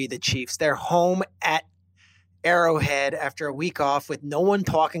got to be the Chiefs. They're home at Arrowhead after a week off with no one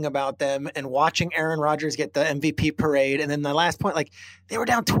talking about them and watching Aaron Rodgers get the MVP parade. And then the last point, like, they were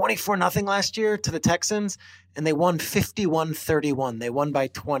down 24-0 last year to the Texans, and they won 51-31. They won by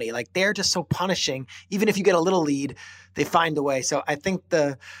 20. Like, they're just so punishing. Even if you get a little lead, they find a way. So I think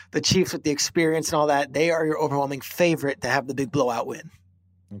the Chiefs, with the experience and all that, they are your overwhelming favorite to have the big blowout win.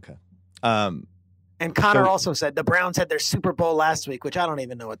 Okay. And Connor also said the Browns had their Super Bowl last week, which I don't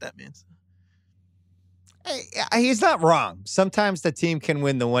even know what that means. He's not wrong. Sometimes the team can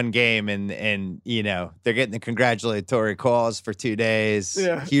win the one game and you know, they're getting the congratulatory calls for 2 days.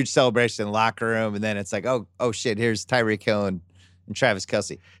 Yeah. Huge celebration in the locker room. And then it's like, oh shit, here's Tyreek Hill and Travis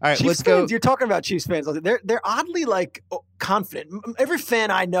Kelce. All right, Chiefs let's fans, go. You're talking about Chiefs fans. They're oddly like confident. Every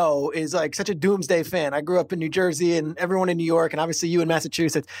fan I know is like such a doomsday fan. I grew up in New Jersey and everyone in New York, and obviously you in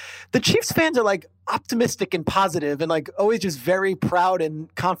Massachusetts. The Chiefs fans are like optimistic and positive and like always just very proud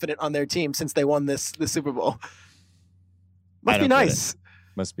and confident on their team since they won the Super Bowl. Must be nice.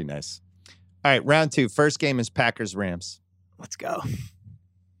 Must be nice. All right, round 2. First game is Packers-Rams. Let's go.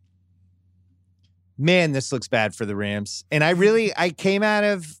 Man, this looks bad for the Rams. And I came out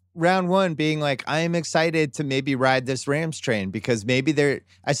of round 1 being like, I am excited to maybe ride this Rams train because maybe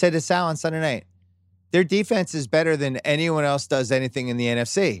I said to Sal on Sunday night, their defense is better than anyone else does anything in the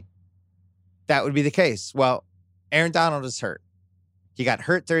NFC. That would be the case. Well, Aaron Donald is hurt. He got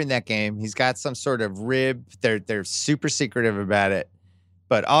hurt during that game. He's got some sort of rib. They're super secretive about it.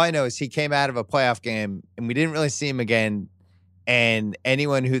 But all I know is he came out of a playoff game and we didn't really see him again. And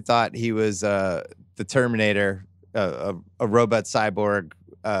anyone who thought he was the Terminator, a robot cyborg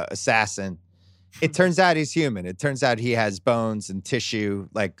assassin, it turns out he's human. It turns out he has bones and tissue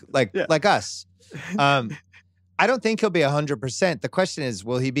like us. I don't think he'll be 100%. The question is,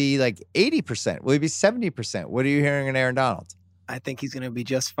 will he be like 80%? Will he be 70%? What are you hearing in Aaron Donald? I think he's going to be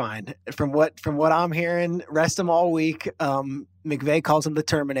just fine. From what I'm hearing, rest him all week. McVay calls him the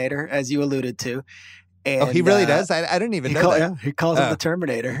Terminator, as you alluded to. And, he really does? I didn't even know that. Yeah, he calls him the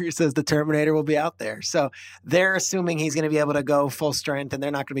Terminator. He says the Terminator will be out there. So they're assuming he's going to be able to go full strength, and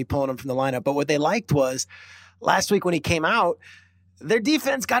they're not going to be pulling him from the lineup. But what they liked was last week when he came out, their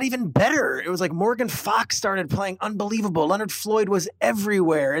defense got even better. It was like Morgan Fox started playing unbelievable. Leonard Floyd was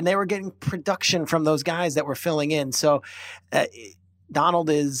everywhere, and they were getting production from those guys that were filling in. So Donald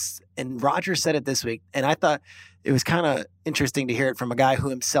is, and Rodgers said it this week, and I thought it was kind of interesting to hear it from a guy who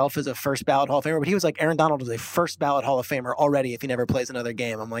himself is a first ballot Hall of Famer, but he was like, Aaron Donald is a first ballot Hall of Famer already if he never plays another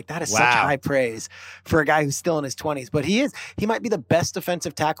game. I'm like, that is such high praise for a guy who's still in his 20s. But he might be the best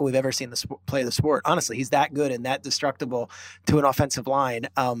defensive tackle we've ever seen play the sport. Honestly, he's that good and that destructible to an offensive line.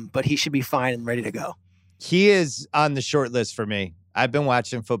 But he should be fine and ready to go. He is on the short list for me. I've been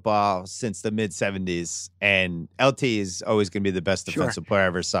watching football since the mid-'70s, and LT is always going to be the best defensive player I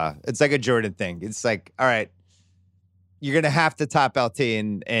ever saw. It's like a Jordan thing. It's like, all right, you're going to have to top LT,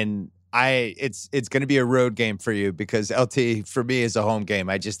 and it's going to be a road game for you because LT, for me, is a home game.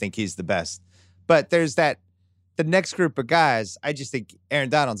 I just think he's the best. But there's the next group of guys, I just think Aaron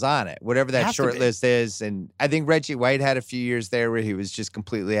Donald's on it, whatever that short list is. And I think Reggie White had a few years there where he was just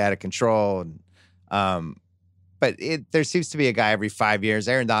completely out of control. And but there seems to be a guy every 5 years.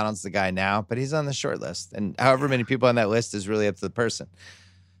 Aaron Donald's the guy now, but he's on the short list. And however many people on that list is really up to the person.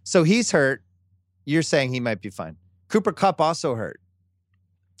 So he's hurt. You're saying he might be fine. Cooper Kupp also hurt.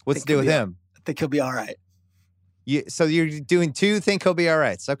 What's the deal with him? I think he'll be all right. So you're doing 2 think he'll be all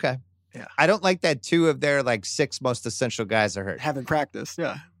right. Okay. Yeah. I don't like that 2 of their 6 most essential guys are hurt. Haven't practiced,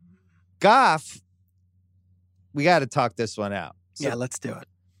 yeah. Goff, we got to talk this one out. So, yeah, let's do it.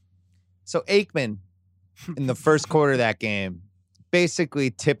 So Aikman, in the first quarter of that game,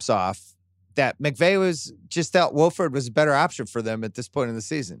 basically tips off that McVay was just out. Wolford was a better option for them at this point in the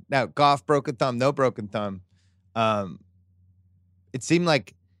season. Now, Goff, broken thumb, no broken thumb. It seemed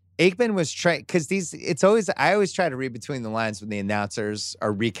like Aikman was trying, because I always try to read between the lines when the announcers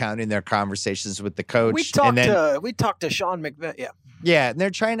are recounting their conversations with the coach. We talked to Sean McVay. Yeah. Yeah. And they're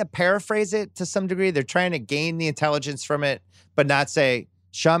trying to paraphrase it to some degree. They're trying to gain the intelligence from it, but not say,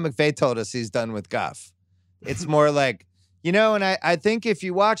 Sean McVay told us he's done with Goff. It's more like, and I think if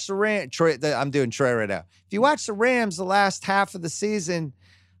you watch the Rams, I'm doing Troy right now. If you watch the Rams the last half of the season,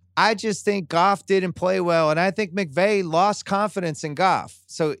 I just think Goff didn't play well, and I think McVay lost confidence in Goff.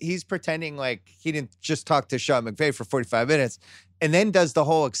 So he's pretending like he didn't just talk to Sean McVay for 45 minutes and then does the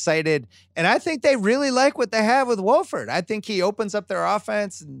whole excited. And I think they really like what they have with Wolford. I think he opens up their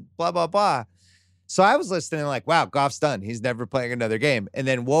offense and blah, blah, blah. So I was listening like, wow, Goff's done. He's never playing another game. And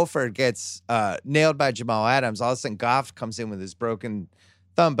then Wolford gets nailed by Jamal Adams. All of a sudden, Goff comes in with his broken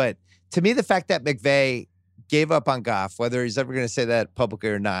thumb. But to me, the fact that McVay gave up on Goff, whether he's ever going to say that publicly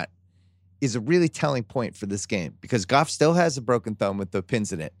or not, is a really telling point for this game because Goff still has a broken thumb with the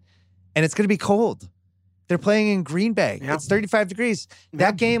pins in it. And it's going to be cold. They're playing in Green Bay. Yeah. It's 35 degrees.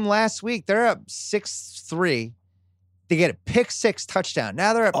 That game last week, they're up 6-3. They get a pick 6 touchdown.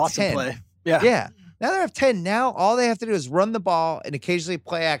 Now they're up 10. Play. Yeah. Now they're up 10. Now all they have to do is run the ball and occasionally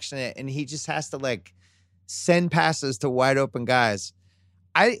play action it, and he just has to send passes to wide open guys.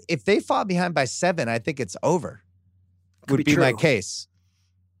 If they fall behind by 7, I think it's over. Would be my case.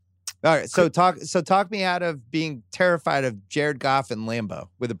 All right, so talk me out of being terrified of Jared Goff and Lambeau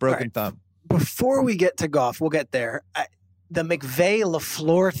with a broken thumb. Before we get to Goff, we'll get there. The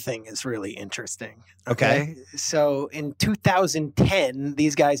McVay-LaFleur thing is really interesting. Okay. So in 2010,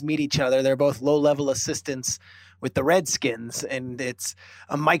 these guys meet each other. They're both low-level assistants with the Redskins, and it's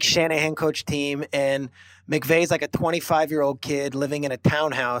a Mike Shanahan coach team, and McVay's like a 25-year-old kid living in a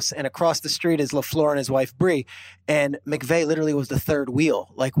townhouse, and across the street is LaFleur and his wife, Brady, and McVay literally was the third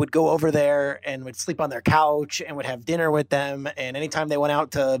wheel, would go over there and would sleep on their couch and would have dinner with them, and anytime they went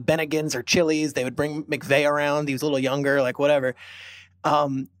out to Bennigan's or Chili's, they would bring McVay around. He was a little younger, whatever.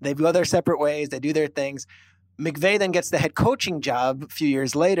 They go their separate ways. They do their things. McVay then gets the head coaching job a few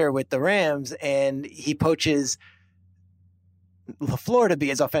years later with the Rams, and he poaches LaFleur to be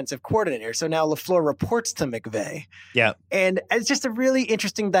his offensive coordinator. So now LaFleur reports to McVay. Yeah. And it's just a really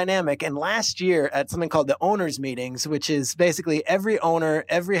interesting dynamic. And last year at something called the owners meetings, which is basically every owner,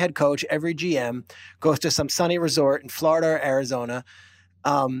 every head coach, every GM goes to some sunny resort in Florida or Arizona.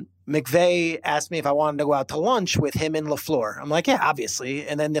 McVay asked me if I wanted to go out to lunch with him and LaFleur. I'm like, yeah, obviously.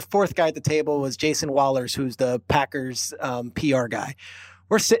 And then the fourth guy at the table was Jason Wallers, who's the Packers PR guy.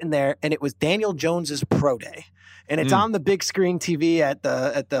 We're sitting there, and it was Daniel Jones's pro day. And it's on the big screen TV at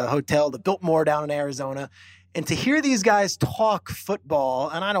the hotel, the Biltmore down in Arizona. And to hear these guys talk football,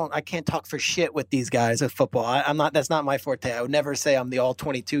 and I can't talk for shit with these guys at football. That's not my forte. I would never say I'm the all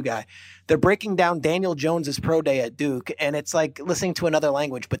 22 guy. They're breaking down Daniel Jones's pro day at Duke, and it's like listening to another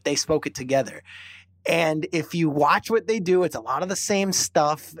language, but they spoke it together. And if you watch what they do, it's a lot of the same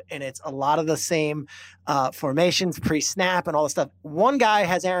stuff, and it's a lot of the same formations, pre-snap, and all the stuff. One guy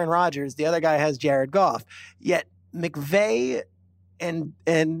has Aaron Rodgers, the other guy has Jared Goff. Yet McVay and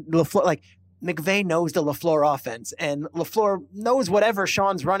LaFleur, McVay knows the LaFleur offense, and LaFleur knows whatever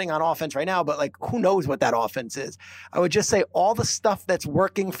Sean's running on offense right now, but who knows what that offense is? I would just say all the stuff that's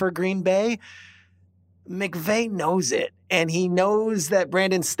working for Green Bay, McVay knows it, and he knows that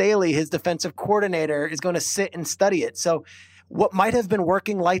Brandon Staley, his defensive coordinator, is going to sit and study it. So what might have been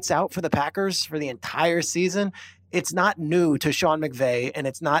working lights out for the Packers for the entire season, it's not new to Sean McVay, and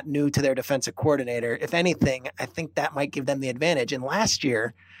it's not new to their defensive coordinator. If anything, I think that might give them the advantage. And last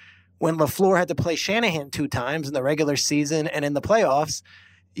year, when LaFleur had to play Shanahan 2 times in the regular season and in the playoffs,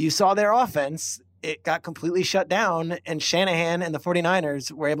 you saw their offense. It got completely shut down, and Shanahan and the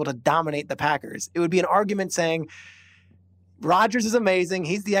 49ers were able to dominate the Packers. It would be an argument saying Rodgers is amazing.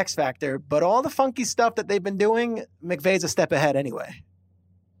 He's the X factor, but all the funky stuff that they've been doing, McVay's a step ahead anyway.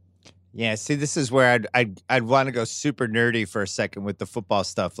 Yeah, see, this is where I'd want to go super nerdy for a second with the football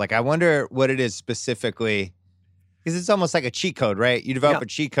stuff. I wonder what it is specifically, because it's almost like a cheat code, right? You develop a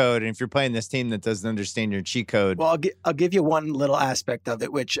cheat code, and if you're playing this team that doesn't understand your cheat code. Well, I'll give you one little aspect of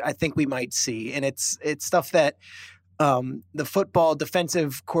it, which I think we might see, and it's stuff that the football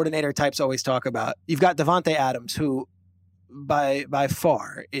defensive coordinator types always talk about. You've got Devontae Adams, who by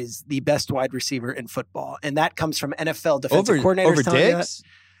far is the best wide receiver in football, and that comes from NFL defensive coordinators. Over Diggs?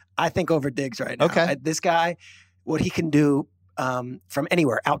 I think over Diggs right now. Okay. This guy, what he can do from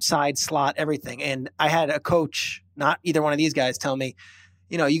anywhere, outside, slot, everything. And I had a coach, not either one of these guys, tell me,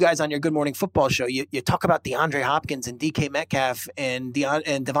 you guys on your Good Morning Football show, you talk about DeAndre Hopkins and DK Metcalf and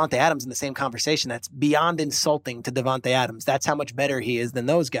Devontae Adams in the same conversation. That's beyond insulting to Devontae Adams. That's how much better he is than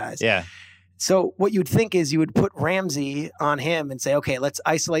those guys. Yeah. So what you'd think is you would put Ramsey on him and say, okay, let's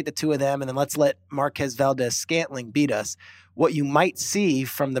isolate the two of them and then let's let Marquez Valdez-Scantling beat us. What you might see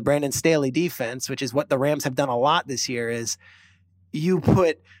from the Brandon Staley defense, which is what the Rams have done a lot this year, is you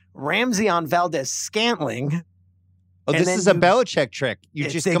put Ramsey on Valdez-Scantling. Oh, this is a Belichick trick. You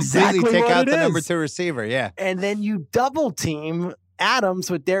just completely take out the number 2 receiver. Yeah. And then you double team Adams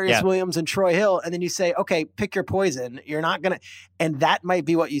with Darius Williams and Troy Hill, and then you say, okay, pick your poison. You're not going to – and that might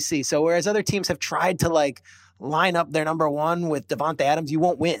be what you see. So whereas other teams have tried to, line up their number 1 with Devontae Adams, you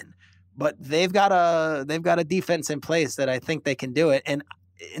won't win. But they've got a defense in place that I think they can do it. And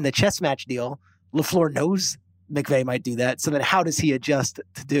in the chess match deal, LaFleur knows McVay might do that. So then how does he adjust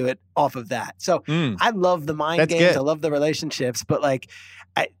to do it off of that? So I love the mind games. Good. I love the relationships. But,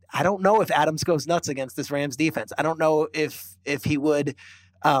 I don't know if Adams goes nuts against this Rams defense. I don't know if he would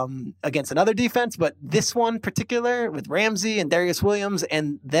against another defense, but this one particular with Ramsey and Darius Williams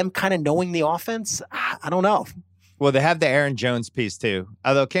and them kind of knowing the offense, I don't know. Well, they have the Aaron Jones piece too.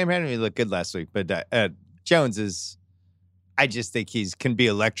 Although Cam Henry looked good last week, but Jones is, I just think can be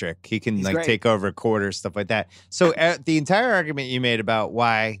electric. He can take over a quarter, stuff like that. So the entire argument you made about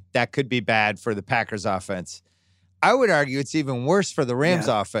why that could be bad for the Packers offense, I would argue it's even worse for the Rams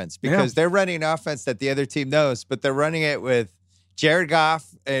offense because they're running an offense that the other team knows, but they're running it with Jared Goff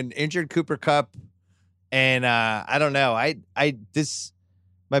and injured Cooper Kupp. And I don't know.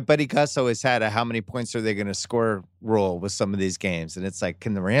 My buddy Gus always had a how many points are they going to score rule with some of these games. And it's like,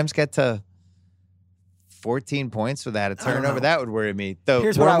 can the Rams get to 14 points without a turnover? That would worry me.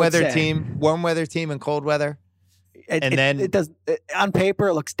 The warm weather team and cold weather. It does on paper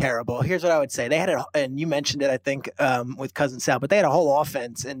it looks terrible. Here's what I would say: they had it, and you mentioned it, I think, with Cousin Sal, but they had a whole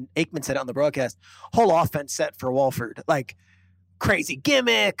offense, and Aikman said it on the broadcast, whole offense set for Walford, crazy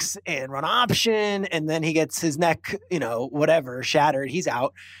gimmicks and run option, and then he gets his neck, whatever shattered, he's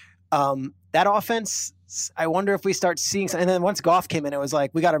out. That offense, I wonder if we start seeing, and then once Goff came in, it was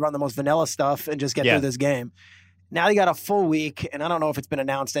like we got to run the most vanilla stuff and just get through this game. Now you got a full week, and I don't know if it's been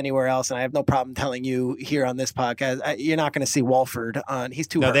announced anywhere else, and I have no problem telling you here on this podcast, you're not going to see Walford on. He's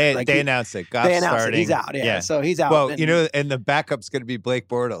too hurt. They announced it. Goff's starting. He's out. Yeah, so he's out. Well, and the backup's going to be Blake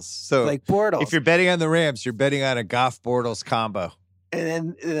Bortles. So if you're betting on the Rams, you're betting on a Goff-Bortles combo.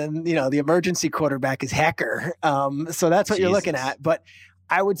 And then the emergency quarterback is Hecker. So that's what you're looking at. But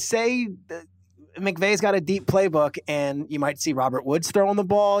I would say McVay's got a deep playbook, and you might see Robert Woods throwing the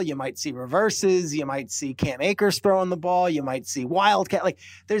ball. You might see reverses. You might see Cam Akers throwing the ball. You might see Wildcat.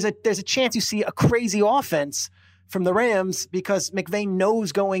 There's a chance you see a crazy offense from the Rams because McVay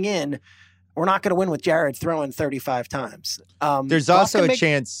knows going in, we're not going to win with Jared throwing 35 times. There's also a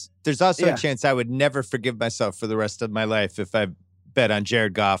chance I would never forgive myself for the rest of my life if I bet on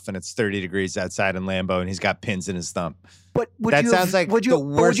Jared Goff and it's 30 degrees outside in Lambeau and he's got pins in his thumb. But sounds like the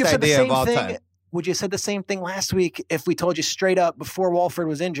worst idea of all time. Would you have said the same thing last week if we told you straight up before Walford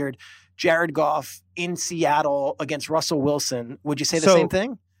was injured, Jared Goff in Seattle against Russell Wilson? Would you say the same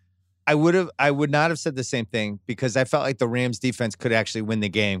thing? I would not have said the same thing because I felt like the Rams defense could actually win the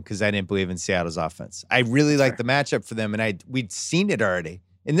game because I didn't believe in Seattle's offense. I really liked the matchup for them, and we'd seen it already.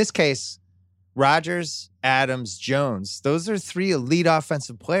 In this case, Rodgers, Adams, Jones, those are 3 elite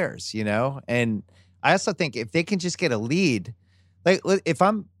offensive players, And I also think if they can just get a lead, if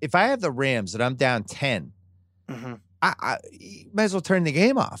I have the Rams and I'm down 10, I might as well turn the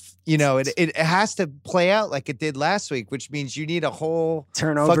game off. It has to play out like it did last week, which means you need a whole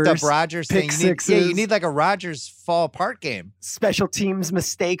turnovers, fucked up Rodgers thing. You need like a Rodgers fall apart game. Special teams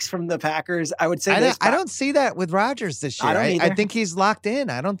mistakes from the Packers. I would say I don't see that with Rodgers this year. I think he's locked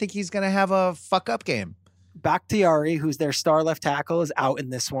in. I don't think he's going to have a fuck up game. Bakhtiari, who's their star left tackle, is out in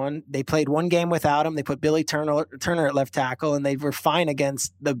this one. They played one game without him. They put Billy Turner at left tackle, and they were fine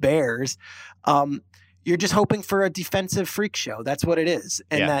against the Bears. You're just hoping for a defensive freak show. That's what it is.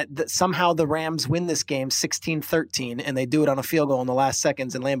 And that somehow the Rams win this game 16-13, and they do it on a field goal in the last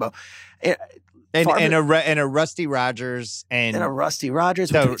seconds in Lambeau. And a Rusty Rodgers. And a Rusty Rodgers.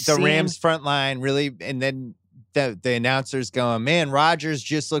 The Rams front line really, and then the announcers going, man, Rodgers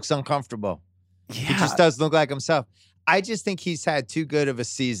just looks uncomfortable. Yeah. He just doesn't look like himself. I just think he's had too good of a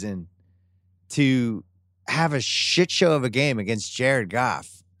season to have a shit show of a game against Jared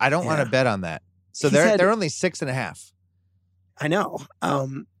Goff. I don't want to bet on that. So they're only 6.5. I know.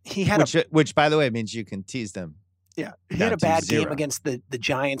 He had which by the way means you can tease them Yeah, he down had a bad 2-0. game against the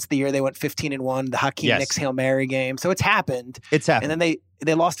Giants the year they went 15-1, the Hakeem Yes. Nicks Hail Mary game. So it's happened. It's happened. And then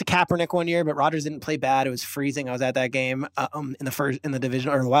they lost to Kaepernick one year, but Rodgers didn't play bad. It was freezing. I was at that game in the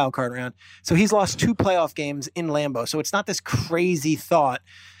division or the wild card round. So he's lost 2 playoff games in Lambeau. So it's not this crazy thought.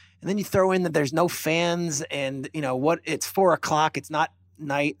 And then you throw in that there's no fans, and it's 4:00. It's not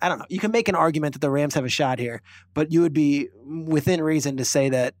night. I don't know. You can make an argument that the Rams have a shot here, but you would be within reason to say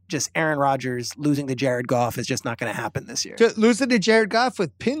that just Aaron Rodgers losing to Jared Goff is just not going to happen this year. Losing to Jared Goff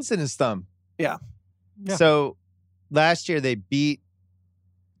with pins in his thumb. Yeah. So last year they beat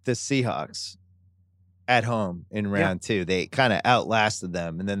the Seahawks at home in round 2. They kind of outlasted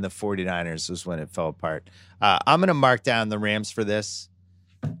them, and then the 49ers was when it fell apart. I'm going to mark down the Rams for this.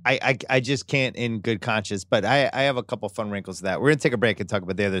 I just can't in good conscience, but I have a couple fun wrinkles to that. We're going to take a break and talk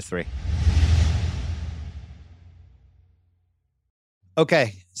about the other 3.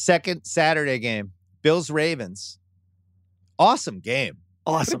 Okay, second Saturday game, Bills-Ravens. Awesome game.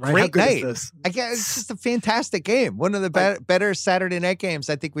 Awesome, right? Great How good night. is this? It's just a fantastic game. One of the better Saturday night games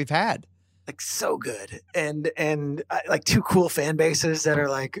I think we've had. Like so good, and like 2 cool fan bases that are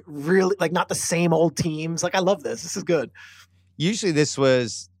like really like not the same old teams. Like I love this. This is good. Usually this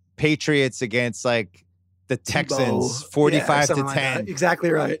was Patriots against like the Texans, 45-10. Like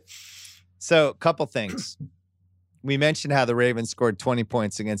exactly right. So a couple things. We mentioned how the Ravens scored 20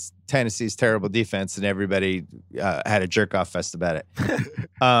 points against Tennessee's terrible defense, and everybody had a jerk-off fest about it.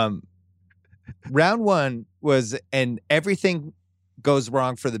 Round 1 was, and everything goes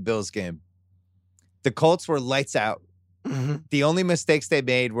wrong for the Bills game. The Colts were lights out. Mm-hmm. The only mistakes they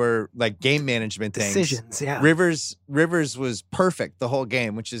made were like game management decisions. things. Yeah, Rivers was perfect the whole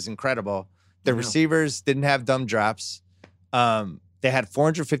game, which is incredible. The receivers didn't have dumb drops. They had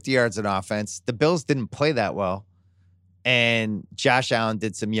 450 yards in offense. The Bills didn't play that well, and Josh Allen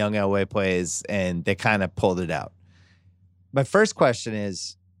did some young Elway plays, and they kind of pulled it out. My first question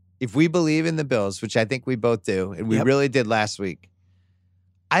is, if we believe in the Bills, which I think we both do, and we really did last week,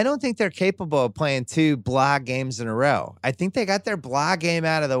 I don't think they're capable of playing 2 blah games in a row. I think they got their blah game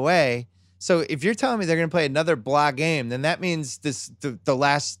out of the way. So if you're telling me they're going to play another blah game, then that means the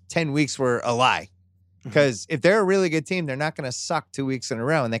last 10 weeks were a lie. Because if they're a really good team, they're not going to suck 2 weeks in a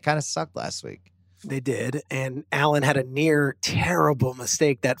row, and they kind of sucked last week. They did, and Allen had a near terrible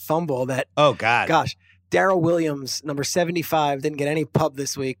mistake, that fumble that. Oh, God. Gosh. Darrell Williams, number 75, didn't get any pub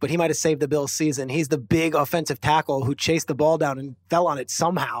this week, but he might have saved the Bills' season. He's the big offensive tackle who chased the ball down and fell on it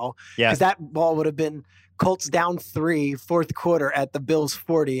somehow. Yeah. Because that ball would have been Colts down 3, 4th quarter at the Bills'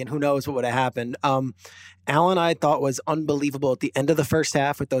 40, and who knows what would have happened. Allen, I thought, was unbelievable at the end of the first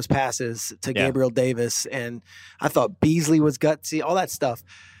half with those passes to Gabriel Davis, and I thought Beasley was gutsy, all that stuff.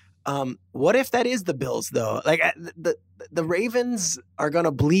 What if that is the Bills, though? Like the Ravens are going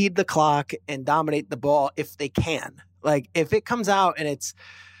to bleed the clock and dominate the ball if they can. Like if it comes out and it's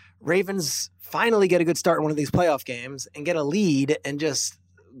Ravens finally get a good start in one of these playoff games and get a lead and just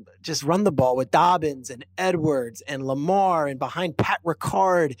run the ball with Dobbins and Edwards and Lamar and behind Pat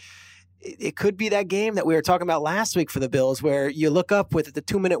Ricard, it could be that game that we were talking about last week for the Bills where you look up with the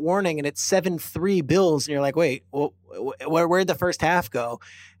 2-minute warning and it's 7-3 Bills and you're like, wait, well, where'd the first half go?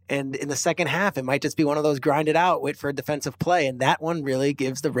 And in the second half, it might just be one of those grind it out, wait for a defensive play. And that one really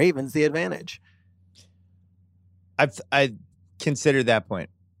gives the Ravens the advantage. I considered that point.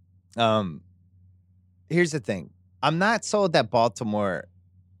 Here's the thing. I'm not sold that Baltimore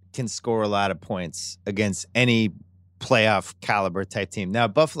can score a lot of points against any playoff caliber type team. Now,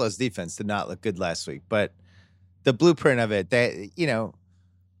 Buffalo's defense did not look good last week, but the blueprint of it, they,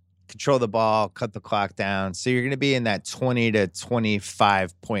 control the ball, cut the clock down. So you're going to be in that 20 to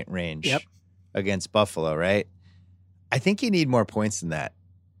 25 point range against Buffalo, right? I think you need more points than that.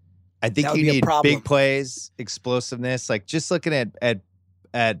 I think you need big plays, explosiveness. Like just looking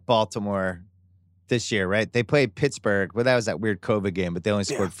at Baltimore this year, right? They played Pittsburgh. Well, that was that weird COVID game, but they only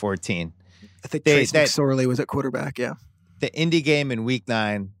scored 14. I think Trace McSorley was at quarterback, The Indy game in week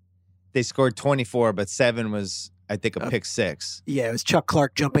 9, they scored 24, but 7 was, I think, a pick 6. Yeah, it was Chuck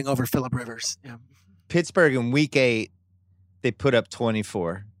Clark jumping over Phillip Rivers. Yeah. Pittsburgh in week 8, they put up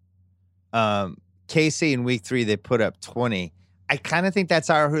 24. KC in week 3, they put up 20. I kind of think that's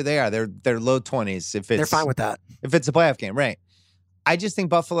who they are. They're low 20s. They're fine with that. If it's a playoff game, right? I just think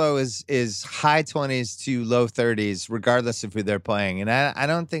Buffalo is high 20s to low 30s, regardless of who they're playing. And I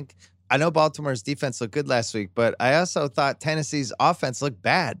don't think – I know Baltimore's defense looked good last week, but I also thought Tennessee's offense looked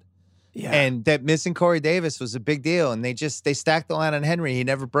bad. Yeah. And that missing Corey Davis was a big deal. And they stacked the line on Henry. He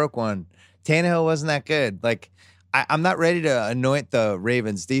never broke one. Tannehill wasn't that good. Like, I'm not ready to anoint the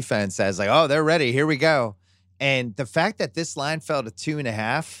Ravens defense as like, oh, they're ready. Here we go. And the fact that this line fell to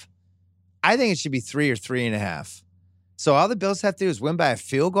 2.5, I think it should be 3 or 3.5. So all the Bills have to do is win by a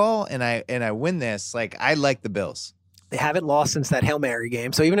field goal, and I win this. Like, I like the Bills. They haven't lost since that Hail Mary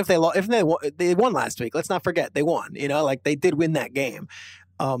game. So even if they won last week, let's not forget they won. Like they did win that game.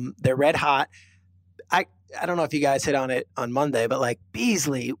 They're red hot. I don't know if you guys hit on it on Monday, but like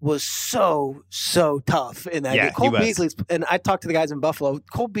Beasley was so tough in that game. Cole Beasley's, and I talked to the guys in Buffalo.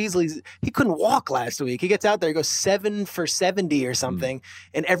 Cole Beasley's, he couldn't walk last week. He gets out there, he goes 7 for 70 or something,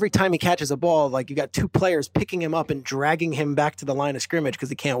 and every time he catches a ball, like you got 2 players picking him up and dragging him back to the line of scrimmage because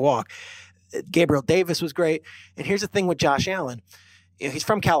he can't walk. Gabriel Davis was great, and here's the thing with Josh Allen. He's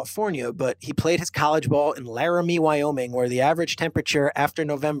from California, but he played his college ball in Laramie, Wyoming, where the average temperature after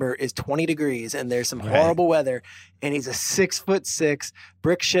November is 20 degrees, and there's some horrible weather. And he's a 6'6"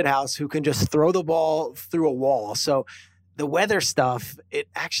 brick shithouse who can just throw the ball through a wall. So the weather stuff, it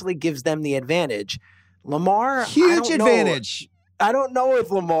actually gives them the advantage. Lamar, huge advantage. I don't know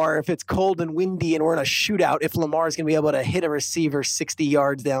if it's cold and windy and we're in a shootout, if Lamar is going to be able to hit a receiver 60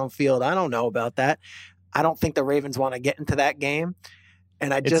 yards downfield. I don't know about that. I don't think the Ravens want to get into that game.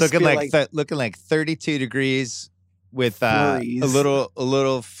 And it's looking like 32 degrees with a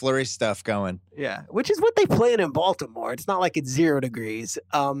little flurry stuff going. Yeah, which is what they played in Baltimore. It's not like it's 0 degrees.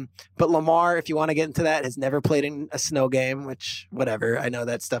 But Lamar, if you want to get into that, has never played in a snow game, which, whatever. I know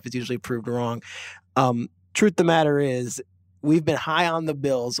that stuff is usually proved wrong. Truth of the matter is, we've been high on the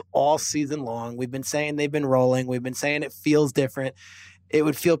Bills all season long. We've been saying they've been rolling. We've been saying it feels different. It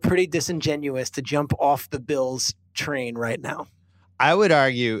would feel pretty disingenuous to jump off the Bills train right now. I would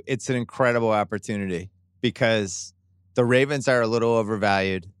argue it's an incredible opportunity because the Ravens are a little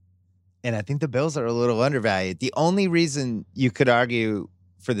overvalued, and I think the Bills are a little undervalued. The only reason you could argue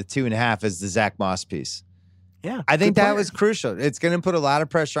for the 2.5 is the Zach Moss piece. Yeah, I think that was crucial. It's going to put a lot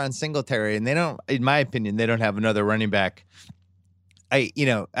of pressure on Singletary, and they don't, in my opinion, they don't have another running back. I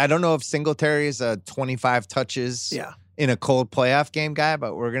don't know if Singletary is a 25 touches in a cold playoff game guy,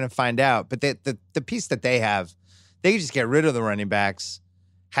 but we're going to find out. But the piece that they have, they can just get rid of the running backs,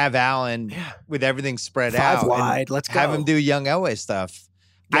 have Allen with everything spread out. 5 wide, let's go. Have him do young Elway stuff.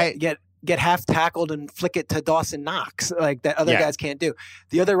 Get half tackled and flick it to Dawson Knox like that other guys can't do.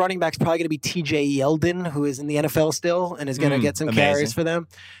 The other running back's probably going to be TJ Yeldon, who is in the NFL still and is going to get some carries for them.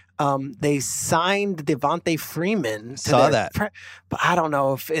 They signed Devontae Freeman. Saw that. But I don't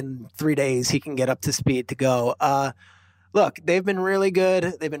know if in 3 days he can get up to speed to go. Look, they've been really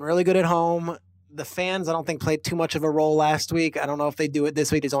good. They've been really good at home. The fans, I don't think, played too much of a role last week. I don't know if they do it this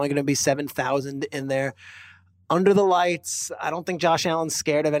week. There's only going to be 7,000 in there. Under the lights, I don't think Josh Allen's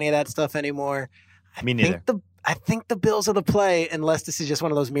scared of any of that stuff anymore. Me neither. I think the Bills are the play unless this is just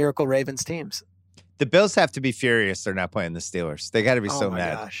one of those miracle Ravens teams. The Bills have to be furious they're not playing the Steelers. They got to be so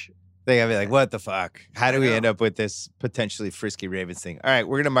mad. Gosh. They got to be like, what the fuck? How do we end up with this potentially frisky Ravens thing? All right,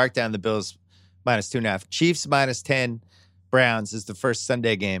 we're going to mark down the Bills -2.5. Chiefs -10. Browns is the first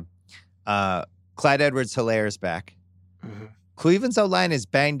Sunday game. Clyde Edwards-Helaire is back. Mm-hmm. Cleveland's O-line is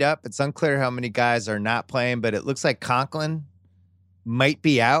banged up. It's unclear how many guys are not playing, but it looks like Conklin might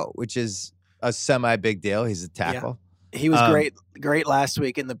be out, which is a semi-big deal. He's a tackle. Yeah. He was great last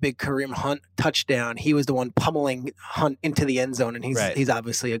week in the big Kareem Hunt touchdown. He was the one pummeling Hunt into the end zone, and he's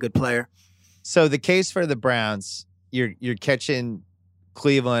obviously a good player. So the case for the Browns, you're catching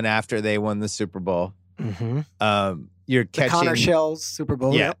Cleveland after they won the Super Bowl. Mm-hmm. You're catching Connor Shell's Super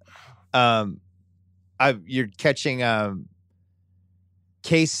Bowl. Yeah. You're catching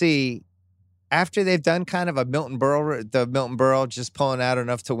KC after they've done kind of the Milton Berle just pulling out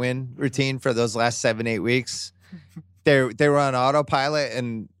enough to win routine for those last 7-8 weeks. They were on autopilot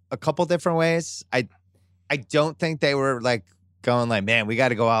in a couple different ways. I don't think they were like going like, man, we got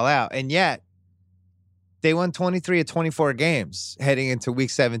to go all out. And yet they won 23 of 24 games heading into week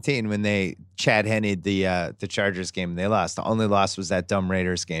 17 when they Chad Henney'd the Chargers game and they lost. The only loss was that dumb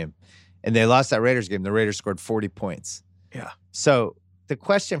Raiders game. And they lost that Raiders game. The Raiders scored 40 points. Yeah. So the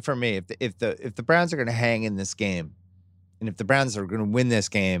question for me, if the Browns are going to hang in this game, and if the Browns are going to win this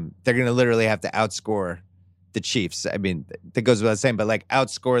game, they're going to literally have to outscore the Chiefs. I mean, that goes without saying, but like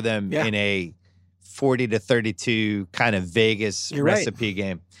outscore them in a 40-32 kind of Vegas recipe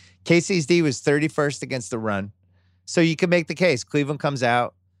game. KC's D was 31st against the run. So you can make the case. Cleveland comes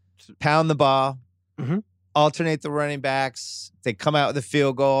out, pound the ball, alternate the running backs. They come out with a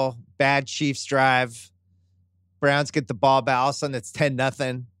field goal. Bad Chiefs drive. Browns get the ball back. All of a sudden, it's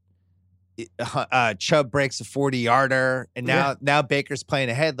 10-0. Chubb breaks a 40-yarder. And now Baker's playing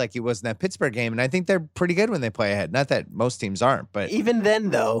ahead like he was in that Pittsburgh game. And I think they're pretty good when they play ahead. Not that most teams aren't. But even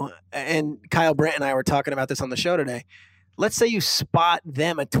then, though, and Kyle Brandt and I were talking about this on the show today, let's say you spot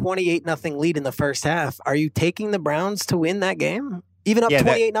them a 28-0 lead in the first half. Are you taking the Browns to win that game? Even up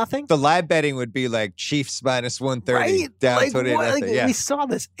 28-0? The live betting would be like Chiefs minus 130 right? down like, 28-0. Yeah. We saw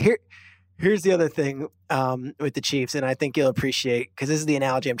this. Here's the other thing with the Chiefs, and I think you'll appreciate, because this is the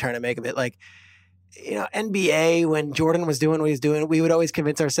analogy I'm trying to make of it. Like, NBA, when Jordan was doing what he was doing, we would always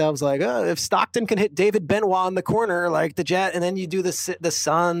convince ourselves, like, oh, if Stockton can hit David Benoit in the corner, like the Jet, and then you do the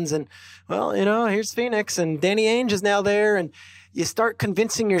Suns, and, well, here's Phoenix, and Danny Ainge is now there, and you start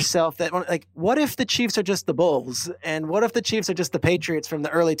convincing yourself that, like, what if the Chiefs are just the Bulls? And what if the Chiefs are just the Patriots from the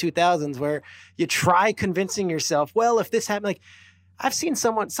early 2000s, where you try convincing yourself, well, if this happened, like, I've seen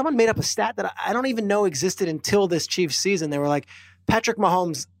someone made up a stat that I don't even know existed until this Chiefs season. They were like, Patrick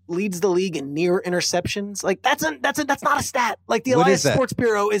Mahomes leads the league in near interceptions. Like, that's not a stat. Like, the Elias Sports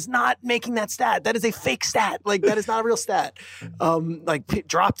Bureau is not making that stat. That is a fake stat. Like, that is not a real stat. Like,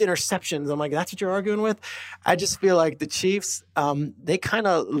 dropped interceptions. I'm like, that's what you're arguing with? I just feel like the Chiefs, they kind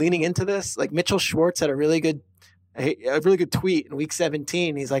of leaning into this. Like, Mitchell Schwartz had a really good tweet in week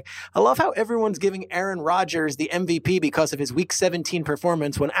 17. He's like, I love how everyone's giving Aaron Rodgers the MVP because of his week 17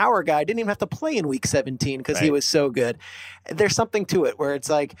 performance, when our guy didn't even have to play in week 17 because he was so good. There's something to it where it's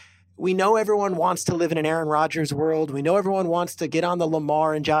like, we know everyone wants to live in an Aaron Rodgers world. We know everyone wants to get on the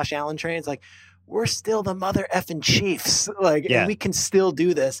Lamar and Josh Allen trains. Like, we're still the mother effing Chiefs. Like, and we can still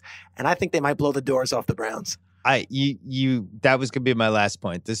do this. And I think they might blow the doors off the Browns. That was going to be my last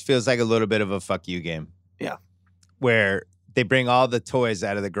point. This feels like a little bit of a fuck you game. Yeah. Where they bring all the toys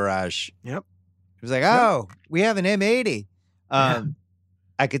out of the garage. Yep. It was like, we have an M80.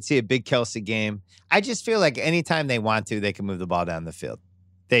 I could see a big Kelsey game. I just feel like anytime they want to, they can move the ball down the field.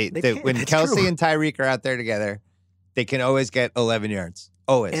 When Kelsey and Tyreek are out there together, they can always get 11 yards.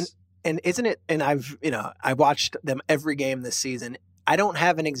 Always. And isn't it? And I've watched them every game this season. I don't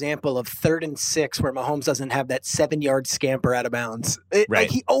have an example of 3rd and 6 where Mahomes doesn't have that 7-yard scamper out of bounds.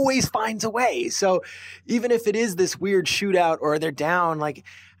 Like, he always finds a way. So even if it is this weird shootout or they're down, like,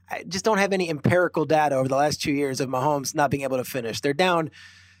 I just don't have any empirical data over the last 2 years of Mahomes not being able to finish. They're down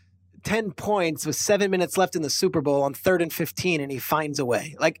 10 points with 7 minutes left in the Super Bowl on 3rd and 15, and he finds a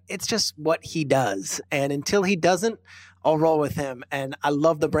way. Like, it's just what he does. And until he doesn't, I'll roll with him. And I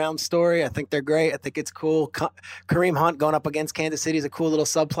love the Browns story. I think they're great. I think it's cool. Kareem Hunt going up against Kansas City is a cool little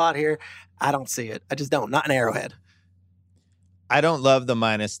subplot here. I don't see it. I just don't. Not an Arrowhead. I don't love the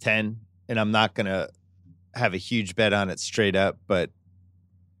 -10, and I'm not going to have a huge bet on it straight up, but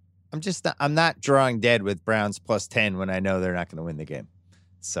I'm not drawing dead with Browns +10 when I know they're not going to win the game.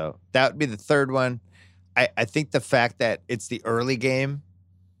 So that would be the third one. I think the fact that it's the early game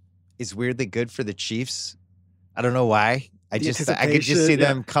is weirdly good for the Chiefs. I don't know why. I could just see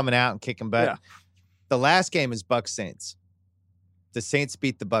them coming out and kicking butt. Yeah. The last game is Bucs Saints. The Saints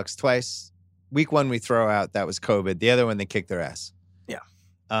beat the Bucs twice. Week 1 we throw out, that was COVID. The other one they kicked their ass. Yeah.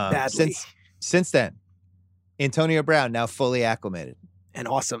 Badly. Since then, Antonio Brown now fully acclimated and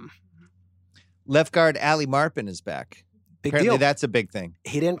awesome. Left guard Ali Marpin is back. Apparently deal. That's a big thing.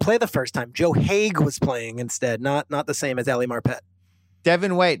 He didn't play the first time. Joe Haig was playing instead, not the same as Ali Marpet.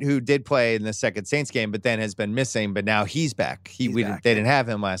 Devin White, who did play in the second Saints game, but then has been missing, but now he's back. They didn't have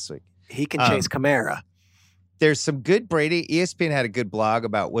him last week. He can chase Kamara. There's some good Brady. ESPN had a good blog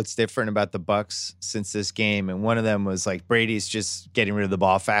about what's different about the Bucs since this game, and one of them was like Brady's just getting rid of the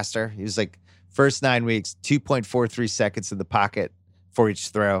ball faster. He was like, first 9 weeks, 2.43 seconds in the pocket for each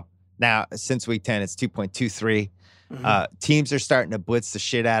throw. Now, since week 10, it's 2.23. Teams are starting to blitz the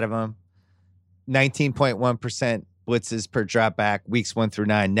shit out of him. 19.1% blitzes per drop back, weeks 1 through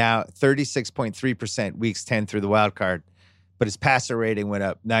 9. Now 36.3% weeks 10 through the wild card. But his passer rating went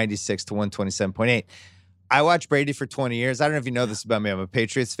up 96 to 127.8. I watched Brady for 20 years. I don't know if you know this about me. I'm a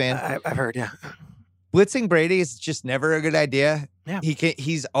Patriots fan. I've heard, yeah. Blitzing Brady is just never a good idea. Yeah.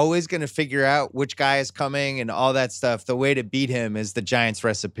 He's always going to figure out which guy is coming and all that stuff. The way to beat him is the Giants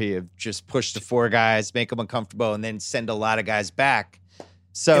recipe of just push the 4 guys, make them uncomfortable, and then send a lot of guys back.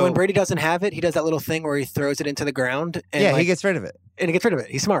 So and when Brady doesn't have it, he does that little thing where he throws it into the ground. And he gets rid of it. And he gets rid of it.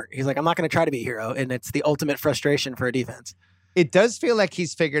 He's smart. He's like, I'm not going to try to be a hero. And it's the ultimate frustration for a defense. It does feel like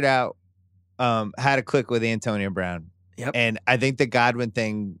he's figured out how to click with Antonio Brown. Yep. And I think the Godwin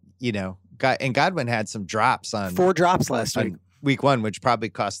thing, and Godwin had some drops on 4 drops last week. Week 1, which probably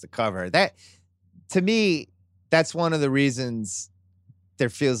cost the cover. That, to me, that's one of the reasons there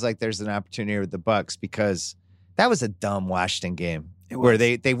feels like there's an opportunity with the Bucs, because that was a dumb Washington game where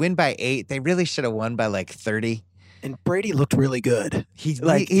they win by 8. They really should have won by like 30. And Brady looked really good. He's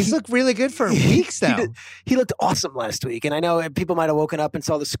looked really good for weeks now. He looked awesome last week. And I know people might have woken up and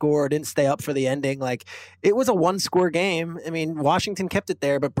saw the score, didn't stay up for the ending. Like, it was a 1-score game. I mean, Washington kept it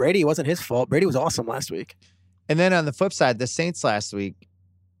there, but Brady, wasn't his fault. Brady was awesome last week. And then on the flip side, the Saints last week,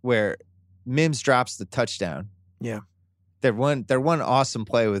 where Mims drops the touchdown. Yeah. Their one awesome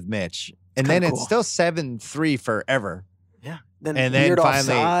play with Mitch. And then it's still 7-3 forever. Yeah. Then weird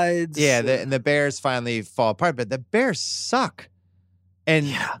finally, offsides. Yeah, and the Bears finally fall apart. But the Bears suck. And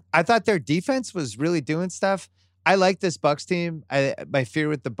I thought their defense was really doing stuff. I like this Bucs team. My fear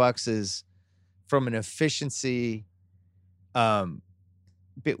with the Bucs is from an efficiency,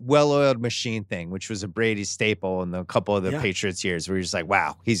 well-oiled machine thing, which was a Brady staple in a couple of the Patriots years, where you're just like,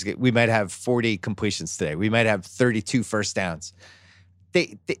 wow, we might have 40 completions today. We might have 32 first downs.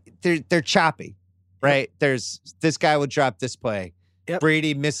 They're choppy, right? There's this guy will drop this play. Yep.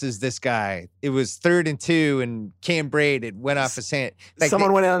 Brady misses this guy. It was 3rd and 2, and Cam Brady, it went off his hand.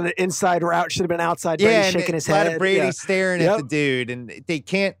 Someone went on an inside route, should have been outside. Brady shaking his head. A lot of Brady staring at the dude, and they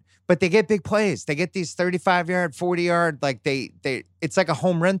can't. But they get big plays. They get these 35-yard, 40-yard, like it's like a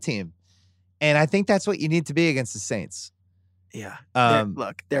home run team. And I think that's what you need to be against the Saints. Yeah.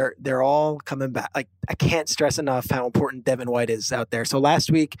 They're all coming back. Like, I can't stress enough how important Devin White is out there. So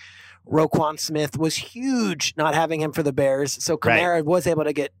last week, Roquan Smith was huge not having him for the Bears. So Kamara was able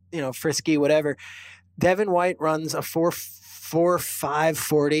to get, frisky, whatever. Devin White runs a 4.5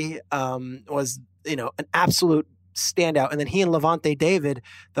 40, was, an absolute standout. And then he and Levante David,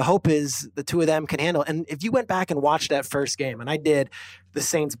 the hope is the two of them can handle. And if you went back and watched that first game, and I did, the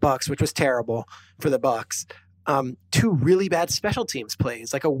Saints Bucks, which was terrible for the Bucks, two really bad special teams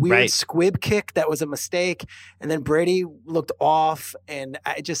plays, like a weird squib kick that was a mistake, and then Brady looked off, and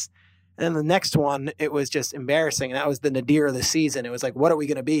then the next one, it was just embarrassing. And that was the nadir of the season. It was like, what are we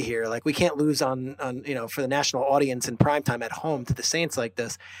going to be here? Like, we can't lose on for the national audience in primetime at home to the Saints like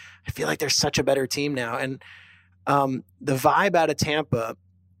this. I feel like they're such a better team now. And the vibe out of Tampa,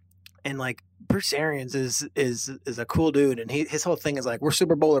 and like Bruce Arians is a cool dude, and his whole thing is like, we're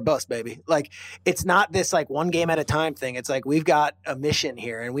Super Bowl or bust, baby. Like, it's not this like one game at a time thing. It's like, we've got a mission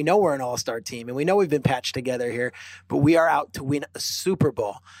here, and we know we're an all-star team, and we know we've been patched together here, but we are out to win a Super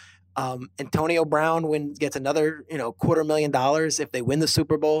Bowl. Antonio Brown gets another $250,000 if they win the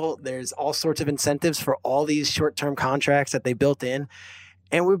Super Bowl. There's all sorts of incentives for all these short-term contracts that they built in.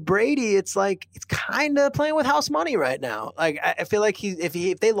 And with Brady, it's like, it's kind of playing with house money right now. Like, I feel like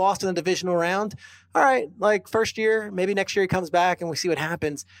if they lost in the divisional round, all right, like first year, maybe next year he comes back and we see what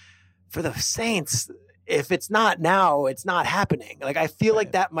happens. For the Saints, if it's not now, it's not happening. Like, I feel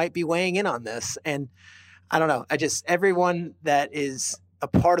like that might be weighing in on this. And I don't know. Everyone that is a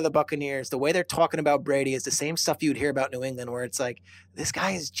part of the Buccaneers, the way they're talking about Brady is the same stuff you'd hear about New England, where it's like, this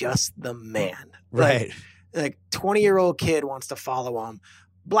guy is just the man. Right. Like 20-year-old kid wants to follow him.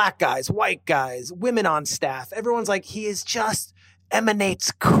 Black guys, white guys, women on staff. Everyone's like, he is just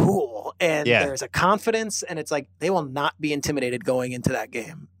emanates cool. And there's a confidence, and it's like, they will not be intimidated going into that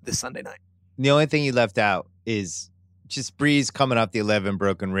game this Sunday night. The only thing you left out is just Breeze coming off the 11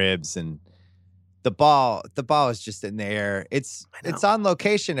 broken ribs, and the ball is just in the air. It's on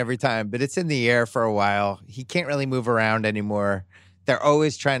location every time, but it's in the air for a while. He can't really move around anymore. They're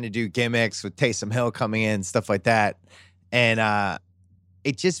always trying to do gimmicks with Taysom Hill coming in, stuff like that. And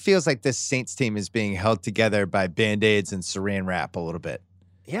it just feels like this Saints team is being held together by Band-Aids and saran wrap a little bit.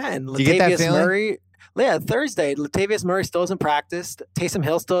 Yeah, and Latavius Murray. Yeah, Thursday, Latavius Murray still hasn't practiced. Taysom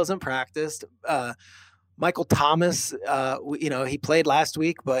Hill still hasn't practiced. Michael Thomas, he played last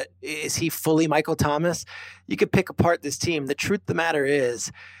week, but is he fully Michael Thomas? You could pick apart this team. The truth of the matter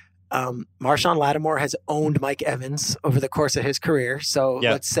is, Marshawn Lattimore has owned Mike Evans over the course of his career. So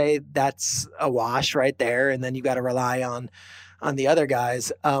let's say that's a wash right there, and then you got to rely on the other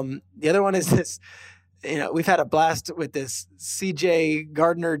guys. The other one is this, we've had a blast with this CJ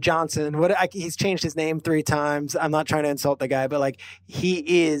Gardner Johnson. He's changed his name 3 times. I'm not trying to insult the guy, but like,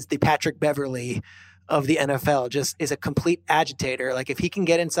 he is the Patrick Beverly of the NFL, just is a complete agitator. Like, if he can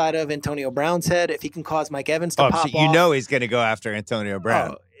get inside of Antonio Brown's head, if he can cause Mike Evans to pop off. He's going to go after Antonio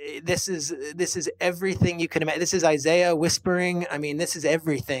Brown. This is everything you can imagine. This is Isaiah whispering. I mean, this is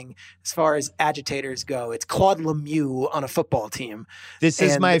everything as far as agitators go. It's Claude Lemieux on a football team. This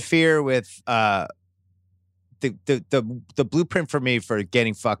is my fear with the blueprint for me for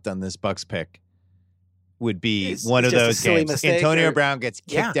getting fucked on this Bucks pick would be one of those games. Antonio Brown gets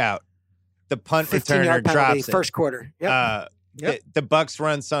kicked out. The punt returner drops it. First quarter. Yep. The Bucks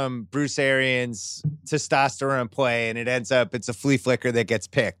run some Bruce Arians testosterone play, and it ends up it's a flea flicker that gets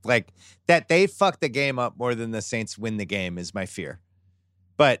picked. Like that, they fuck the game up more than the Saints win the game is my fear.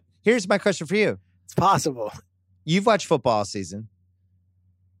 But here's my question for you: it's possible. You've watched football all season.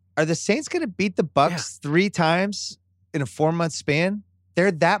 Are the Saints going to beat the Bucks 3 times in a 4-month span?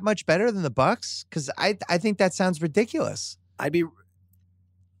 They're that much better than the Bucks? Because I think that sounds ridiculous.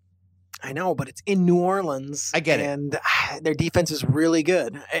 I know, but it's in New Orleans. I get it. And their defense is really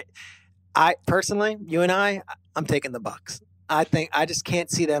good. I personally, you and I I'm taking the Bucks. I just can't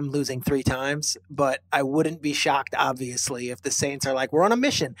see them losing 3 times, but I wouldn't be shocked, obviously, if the Saints are like, we're on a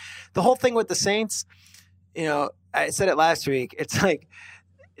mission. The whole thing with the Saints, I said it last week. It's like,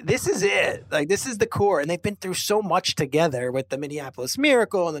 this is it. Like, this is the core. And they've been through so much together with the Minneapolis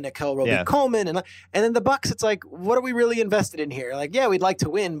Miracle and the Nickel Roby-Coleman. And then the Bucks, it's like, what are we really invested in here? Like, yeah, we'd like to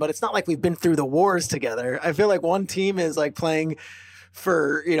win, but it's not like we've been through the wars together. I feel like one team is like playing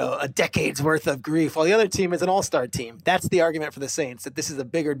for, a decade's worth of grief, while the other team is an all-star team. That's the argument for the Saints, that this is a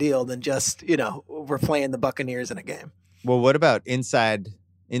bigger deal than just, we're playing the Buccaneers in a game. Well, what about inside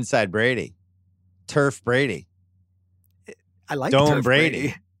Brady? Turf Brady. I like Dome Turf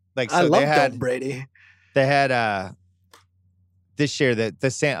Brady. Like, so I love Dome Brady. They had this year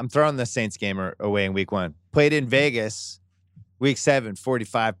that I'm throwing the Saints game away in week 1. Played in Vegas, week 7,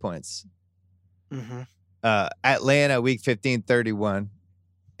 45 points. Mm-hmm. Atlanta week 15, 31,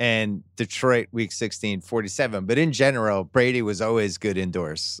 and Detroit week 16, 47. But in general, Brady was always good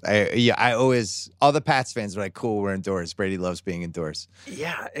indoors. I always, all the Pats fans were like, cool, we're indoors. Brady loves being indoors.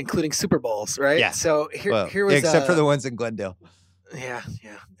 Yeah, including Super Bowls, right? Yeah. So here was except for the ones in Glendale. Yeah.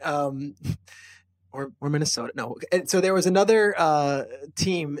 Or Minnesota. No. And so there was another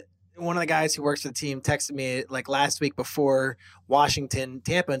team. One of the guys who works for the team texted me like last week before Washington,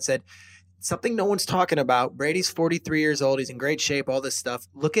 Tampa, and said, something no one's talking about. Brady's 43 years old. He's in great shape, all this stuff.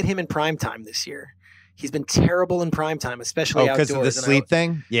 Look at him in primetime this year. He's been terrible in primetime, especially outdoors. Because of the sleep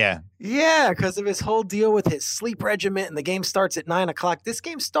thing? Yeah. Yeah, because of his whole deal with his sleep regiment, and the game starts at 9 o'clock. This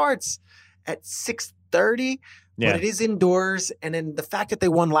game starts at 6:30, but it is indoors. And then the fact that they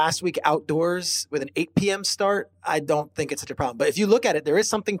won last week outdoors with an 8 p.m. start, I don't think it's such a problem. But if you look at it, there is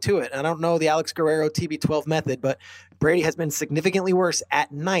something to it. I don't know the Alex Guerrero TB12 method, but Brady has been significantly worse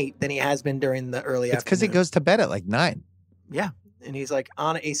at night than he has been during the early afternoon. It's because he goes to bed at like 9. Yeah, and he's like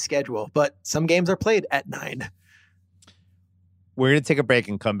on a schedule. But some games are played at 9. We're going to take a break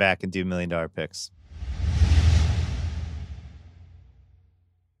and come back and do $1 million picks.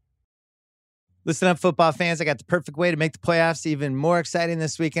 Listen up, football fans. I got the perfect way to make the playoffs even more exciting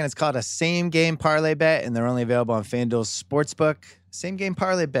this weekend. It's called a same-game parlay bet, and they're only available on FanDuel Sportsbook. Same-game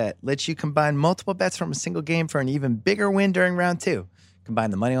parlay bet lets you combine multiple bets from a single game for an even bigger win during round 2.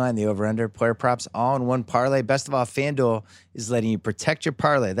 Combine the money line, the over-under, player props, all in one parlay. Best of all, FanDuel is letting you protect your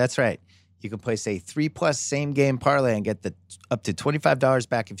parlay. That's right. You can place a 3+ same-game parlay and get up to $25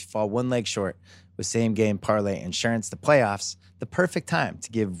 back if you fall one leg short with same-game parlay insurance. The playoffs, the perfect time to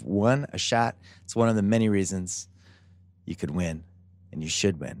give one a shot. It's one of the many reasons you could win, and you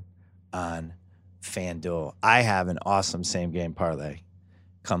should win, on FanDuel. I have an awesome same-game parlay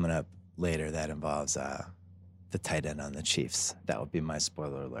coming up later that involves the tight end on the Chiefs. That would be my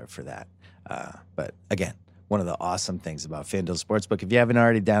spoiler alert for that. But again, one of the awesome things about FanDuel Sportsbook, if you haven't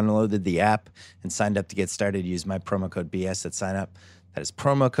already downloaded the app and signed up to get started, use my promo code BS at sign up. That is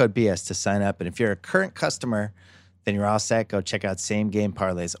promo code BS to sign up. And if you're a current customer, then you're all set. Go check out Same Game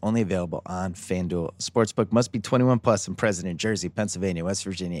Parlays, only available on FanDuel Sportsbook. Must be 21 plus and present in Jersey, Pennsylvania, West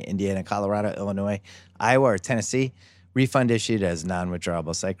Virginia, Indiana, Colorado, Illinois, Iowa, or Tennessee. Refund issued as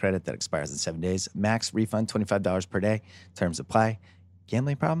non-withdrawable site credit that expires in 7 days. Max refund $25 per day. Terms apply.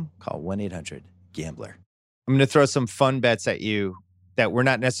 Gambling problem? Call 1-800-GAMBLER. I'm going to throw some fun bets at you that we're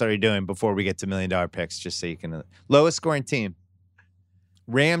not necessarily doing before we get to $1 million picks, just so you can. Lowest scoring team.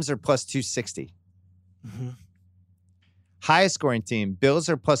 Rams are plus 260. Mm-hmm. Highest scoring team. Bills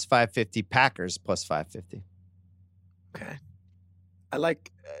are plus 550. Packers plus 550. Okay. I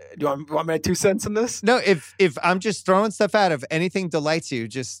like. Do you want my 2 cents on this? No, if I'm just throwing stuff out, if anything delights you,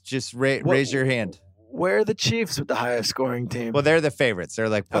 just raise your hand. Where are the Chiefs with the highest scoring team? Well, they're the favorites. They're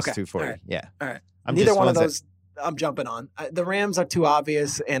like plus 240. All right. Yeah. All right. Neither one of those I'm jumping on. The Rams are too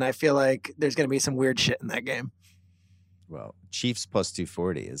obvious, and I feel like there's going to be some weird shit in that game. Well, Chiefs plus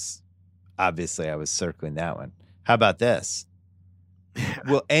 240 is obviously, I was circling that one. How about this?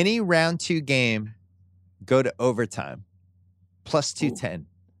 Will any round 2 game go to overtime? Plus 210.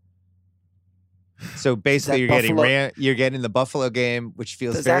 So basically, you're getting the Buffalo game, which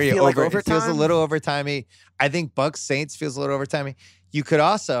feels very feel over. Like it feels a little overtimey. I think Bucks Saints feels a little overtimey. You could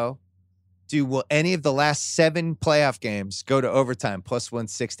also do, will any of the last 7 playoff games go to overtime plus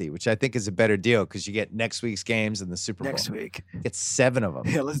 160, which I think is a better deal because you get next week's games and the Super Bowl. Next week. Get 7 of them.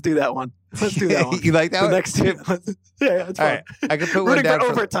 Yeah, let's do that one. Let's do that one. You like that one? Next two. Yeah, it's fine. Right. I can put one down for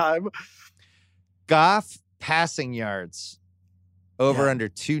overtime. Goff passing yards over under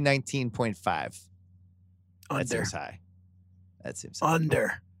 219.5. That seems high.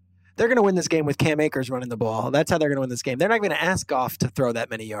 Under. They're going to win this game with Cam Akers running the ball. That's how they're going to win this game. They're not going to ask Goff to throw that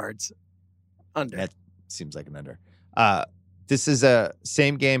many yards. Under. That seems like an under. This is a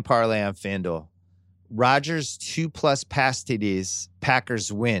same game parlay on FanDuel Rodgers 2+ pass TDs.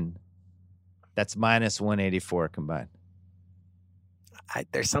 Packers win. That's -184 combined.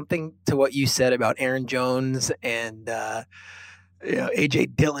 There's something to what you said about Aaron Jones and A.J.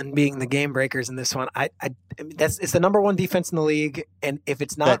 Dillon being the game breakers in this one. I mean, it's the number one defense in the league, and if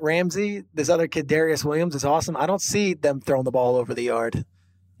it's not Ramsey, this other kid Darius Williams is awesome. I don't see them throwing the ball over the yard.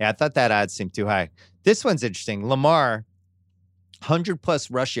 Yeah, I thought that odds seemed too high. This one's interesting. Lamar, 100+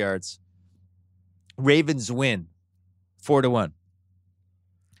 rush yards. Ravens win 4-1.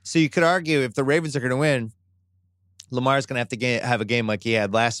 So you could argue if the Ravens are going to win, Lamar's going to have to have a game like he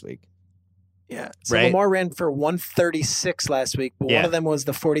had last week. Yeah. So right? Lamar ran for 136 last week, but one of them was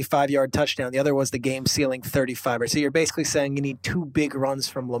the 45-yard touchdown. The other was the game-sealing 35. So you're basically saying you need 2 big runs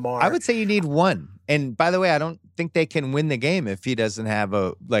from Lamar. I would say you need 1. And by the way, I don't think they can win the game if he doesn't have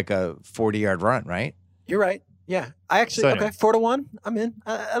a 40-yard run, right? You're right. Yeah. I actually, 4-1. I'm in.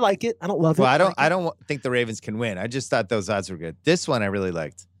 I like it. I don't love it. Well, I don't think the Ravens can win. I just thought those odds were good. This one I really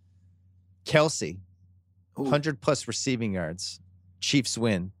liked. Kelsey, 100+ receiving yards. Chiefs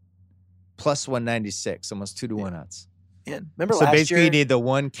win. +196, almost 2-1 odds. Yeah, remember so last basically year? You need the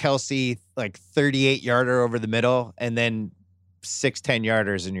one Kelsey 38-yarder over the middle, and then 6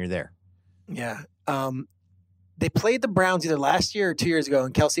 10-yarders, and you're there. Yeah. They played the Browns either last year or 2 years ago,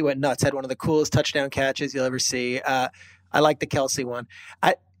 and Kelsey went nuts. Had one of the coolest touchdown catches you'll ever see. I like the Kelsey one.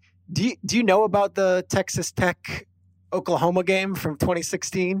 Do you know about the Texas Tech Oklahoma game from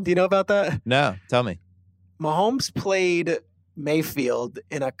 2016? Do you know about that? No, tell me. Mahomes played Mayfield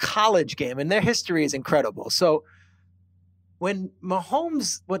in a college game, and their history is incredible. So when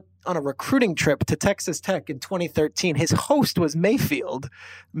Mahomes went on a recruiting trip to Texas Tech in 2013, his host was Mayfield.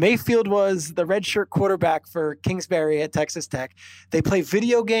 Mayfield was the redshirt quarterback for Kingsbury at Texas Tech. They play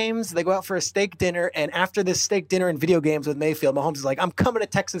video games. They go out for a steak dinner, and after this steak dinner and video games with Mayfield, Mahomes is like, I'm coming to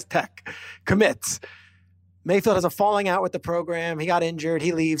Texas Tech. Commits. Mayfield has a falling out with the program. He got injured.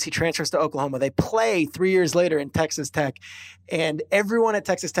 He leaves. He transfers to Oklahoma. They play 3 years later in Texas Tech, and everyone at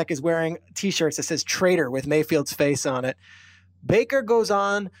Texas Tech is wearing T-shirts that says "Traitor" with Mayfield's face on it. Baker goes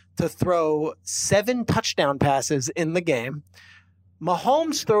on to throw 7 touchdown passes in the game.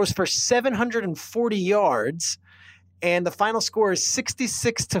 Mahomes throws for 740 yards, and the final score is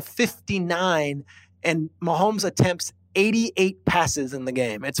 66-59, and Mahomes attempts 88 passes in the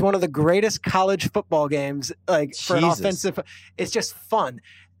game. It's one of the greatest college football games, for an offensive. It's just fun.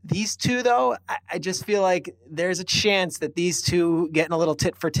 These two, though, I just feel like there's a chance that these two get in a little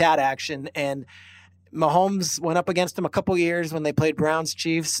tit for tat action. And Mahomes went up against them a couple years when they played Browns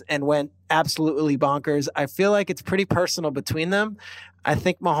Chiefs and went absolutely bonkers. I feel like it's pretty personal between them. I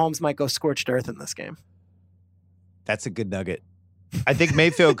think Mahomes might go scorched earth in this game. That's a good nugget. I think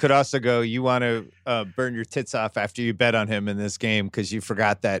Mayfield could also go, you want to burn your tits off after you bet on him in this game because you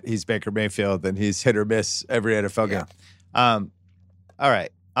forgot that he's Baker Mayfield and he's hit or miss every NFL game. All right.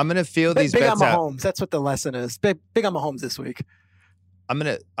 I'm going to feel these bets out. Big on Mahomes. That's what the lesson is. Big on Mahomes this week. I'm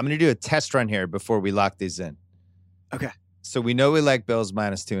gonna do a test run here before we lock these in. Okay. So we know we like Bills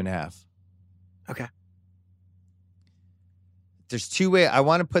 -2.5. Okay. There's 2 ways. I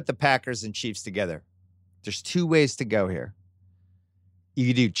want to put the Packers and Chiefs together. There's 2 ways to go here. You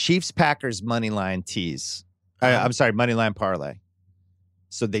could do Chiefs-Packers money line tease. Money line parlay.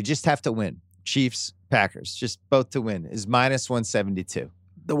 So they just have to win. Chiefs-Packers, just both to win, is -172.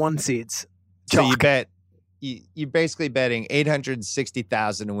 The 1 seeds. So you bet. You're basically betting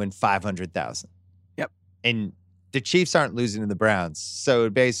 $860,000 to win $500,000. Yep. And the Chiefs aren't losing to the Browns, so it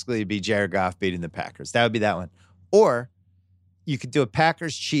would basically be Jared Goff beating the Packers. That would be that one. Or you could do a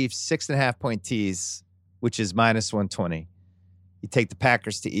Packers-Chiefs 6.5-point tease, which is -120. You take the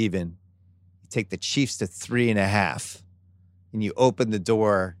Packers to even. You take the Chiefs to 3.5, and you open the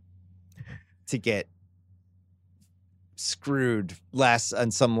door to get screwed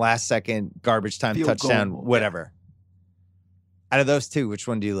on some last second garbage time Field touchdown, goal. whatever. Out of those 2, which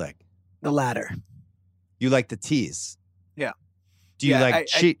one do you like? The latter. You like the tease? Yeah. Do you like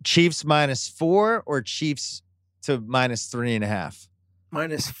Chiefs -4 or Chiefs to -3.5?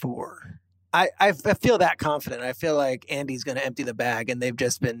 -4. I feel that confident. I feel like Andy's going to empty the bag, and they've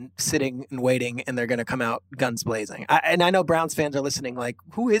just been sitting and waiting, and they're going to come out guns blazing. And I know Browns fans are listening like,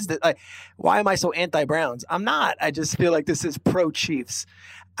 who is this? Like, why am I so anti-Browns? I'm not. I just feel like this is pro-Chiefs.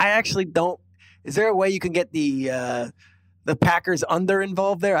 I actually don't. Is there a way you can get the Packers under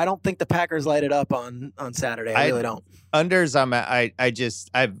involved there? I don't think the Packers light it up on Saturday. I really don't. Unders,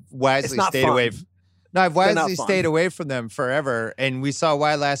 I've wisely stayed away. No, I've wisely stayed away from them forever. And we saw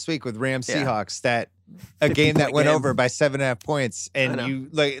why last week with Rams Seahawks, that a game that went over by 7.5 points. And you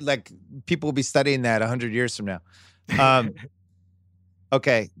like people will be studying that 100 years from now.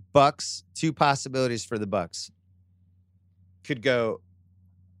 Okay, Bucks. 2 possibilities for the Bucks. So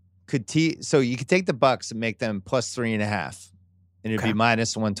you could take the Bucks and make them plus 3.5, and it'd be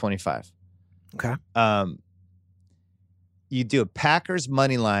minus 125. Okay. You do a Packers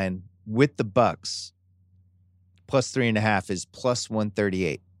money line with the Bucks. Plus 3.5 is plus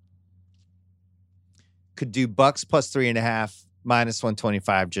 138. Could do Bucks plus 3.5 minus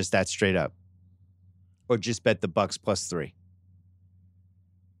 125, just that straight up, or just bet the Bucks plus 3.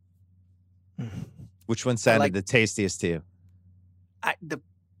 Which one sounded the tastiest to you?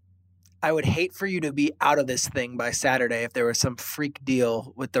 I would hate for you to be out of this thing by Saturday if there was some freak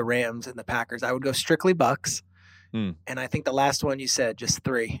deal with the Rams and the Packers. I would go strictly Bucks. And I think the last one you said, just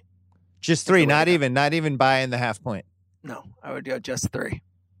 3. Just 3, not even buying the half point. No, I would go just 3.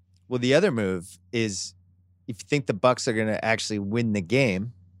 Well, the other move is if you think the Bucks are going to actually win the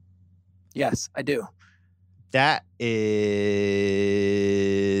game. Yes, I do. That is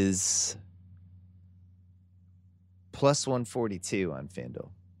plus 142 on FanDuel.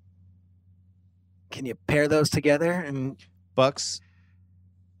 Can you pair those together? And Bucks.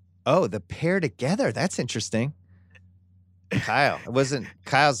 Oh, the pair together. That's interesting.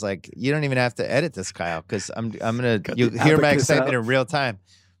 Kyle's like, you don't even have to edit this, Kyle, because I'm gonna you hear my excitement in real time.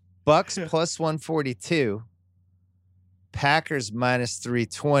 Bucks plus 142. Packers minus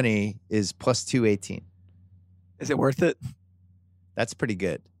 320 is plus 218. Is it worth it? That's pretty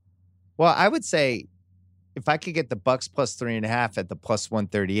good. Well, I would say if I could get the Bucks plus 3.5 at the plus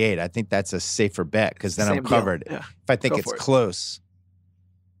 138, I think that's a safer bet because then I'm covered. Yeah. If I think it's close.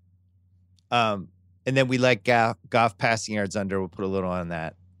 And then we like Goff passing yards under. We'll put a little on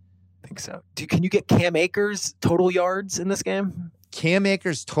that. I think so. Can you get Cam Akers total yards in this game? Cam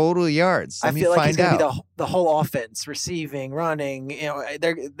Akers total yards. I feel like he's going to be the whole offense, receiving, running. You know,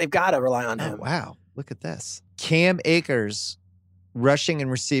 they've got to rely on him. Wow, look at this. Cam Akers rushing and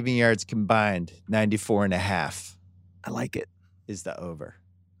receiving yards combined 94.5. I like it. Is the over?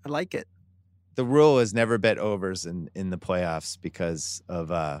 I like it. The rule is never bet overs in the playoffs because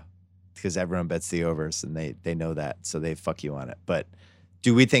everyone bets the overs and they know that, so they fuck you on it. But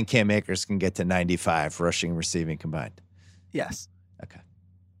do we think Cam Akers can get to 95 rushing and receiving combined? Yes. Okay.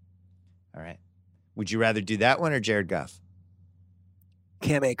 All right. Would you rather do that one or Jared Goff?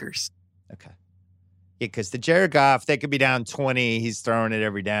 Cam Akers. Okay. Yeah, because the Jared Goff, they could be down 20. He's throwing it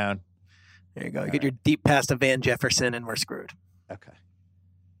every down. There you go. Get your deep pass to Van Jefferson, and we're screwed. Okay.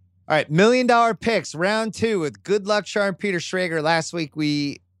 All right. $1 million picks, round 2 with Good Luck Charm Peter Schrager. Last week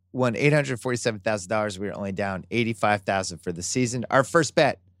we won $847,000. We were only down $85,000 for the season. Our first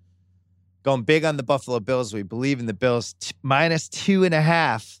bet, going big on the Buffalo Bills. We believe in the Bills minus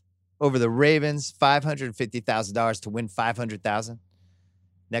 2.5 over the Ravens. $550,000 to win $500,000.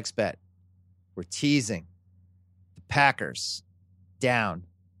 Next bet, we're teasing the Packers down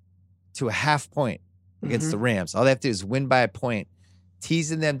to a half point against the Rams. All they have to do is win by a point.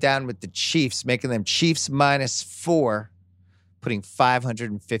 Teasing them down with the Chiefs, making them Chiefs minus 4, putting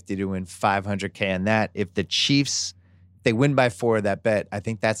 $550 to win $500K on that. If the Chiefs, they win by 4, that bet, I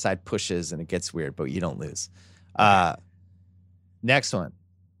think that side pushes and it gets weird, but you don't lose. Next one.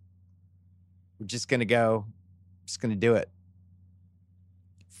 We're just going to do it.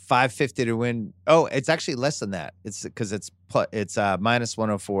 $550 to win. Oh, it's actually less than that. It's because it's minus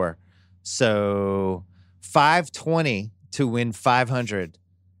 104. So $520 to win 500.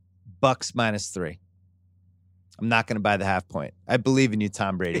 Bucks minus 3. I'm not going to buy the half point. I believe in you,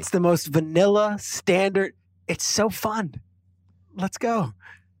 Tom Brady. It's the most vanilla standard. It's so fun. Let's go.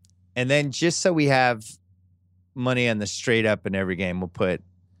 And then just so we have money on the straight up in every game, we'll put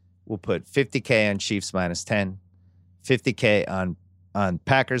 $50K on Chiefs minus 10, $50K on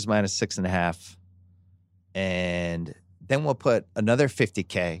Packers minus 6.5, and then we'll put another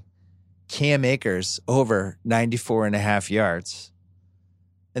 $50K Cam Akers over 94.5 yards.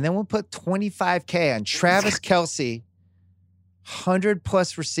 And then we'll put $25K on Travis Kelce,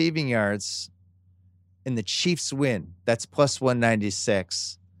 100+ receiving yards, and the Chiefs win. That's plus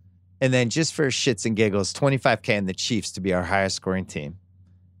 196. And then just for shits and giggles, $25K on the Chiefs to be our highest scoring team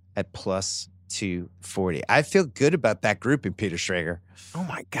at plus 240. I feel good about that group in Peter Schrager. Oh,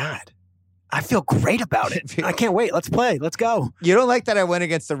 my God. I feel great about it. I can't wait. Let's play. Let's go. You don't like that I went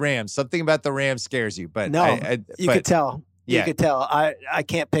against the Rams. Something about the Rams scares you. But no, you could tell. You could tell. I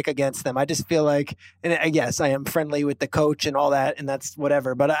can't pick against them. I just feel like, and yes, I am friendly with the coach and all that, and that's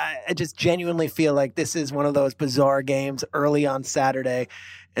whatever. But I just genuinely feel like this is one of those bizarre games early on Saturday,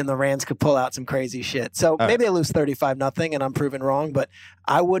 and the Rams could pull out some crazy shit. So maybe they lose 35-0, and I'm proven wrong. But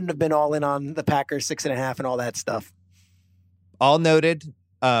I wouldn't have been all in on the Packers 6.5 and all that stuff. All noted.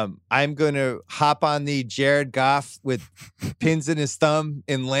 I'm going to hop on the Jared Goff with pins in his thumb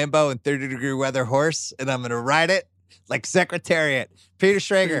in Lambeau and 30-degree weather horse, and I'm going to ride it like Secretariat. Peter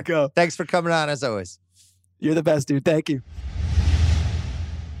Schrager, thanks for coming on as always. You're the best, dude. Thank you.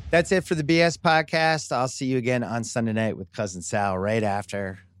 That's it for the BS podcast. I'll see you again on Sunday night with Cousin Sal right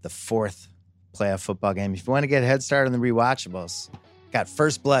after the 4th playoff football game. If you want to get a head start on the rewatchables, got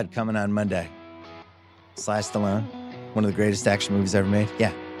First Blood coming on Monday. Sly Stallone, one of the greatest action movies ever made.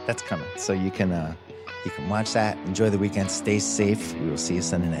 Yeah, that's coming. So you can watch that. Enjoy the weekend. Stay safe. We will see you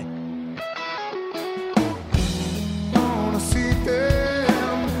Sunday night.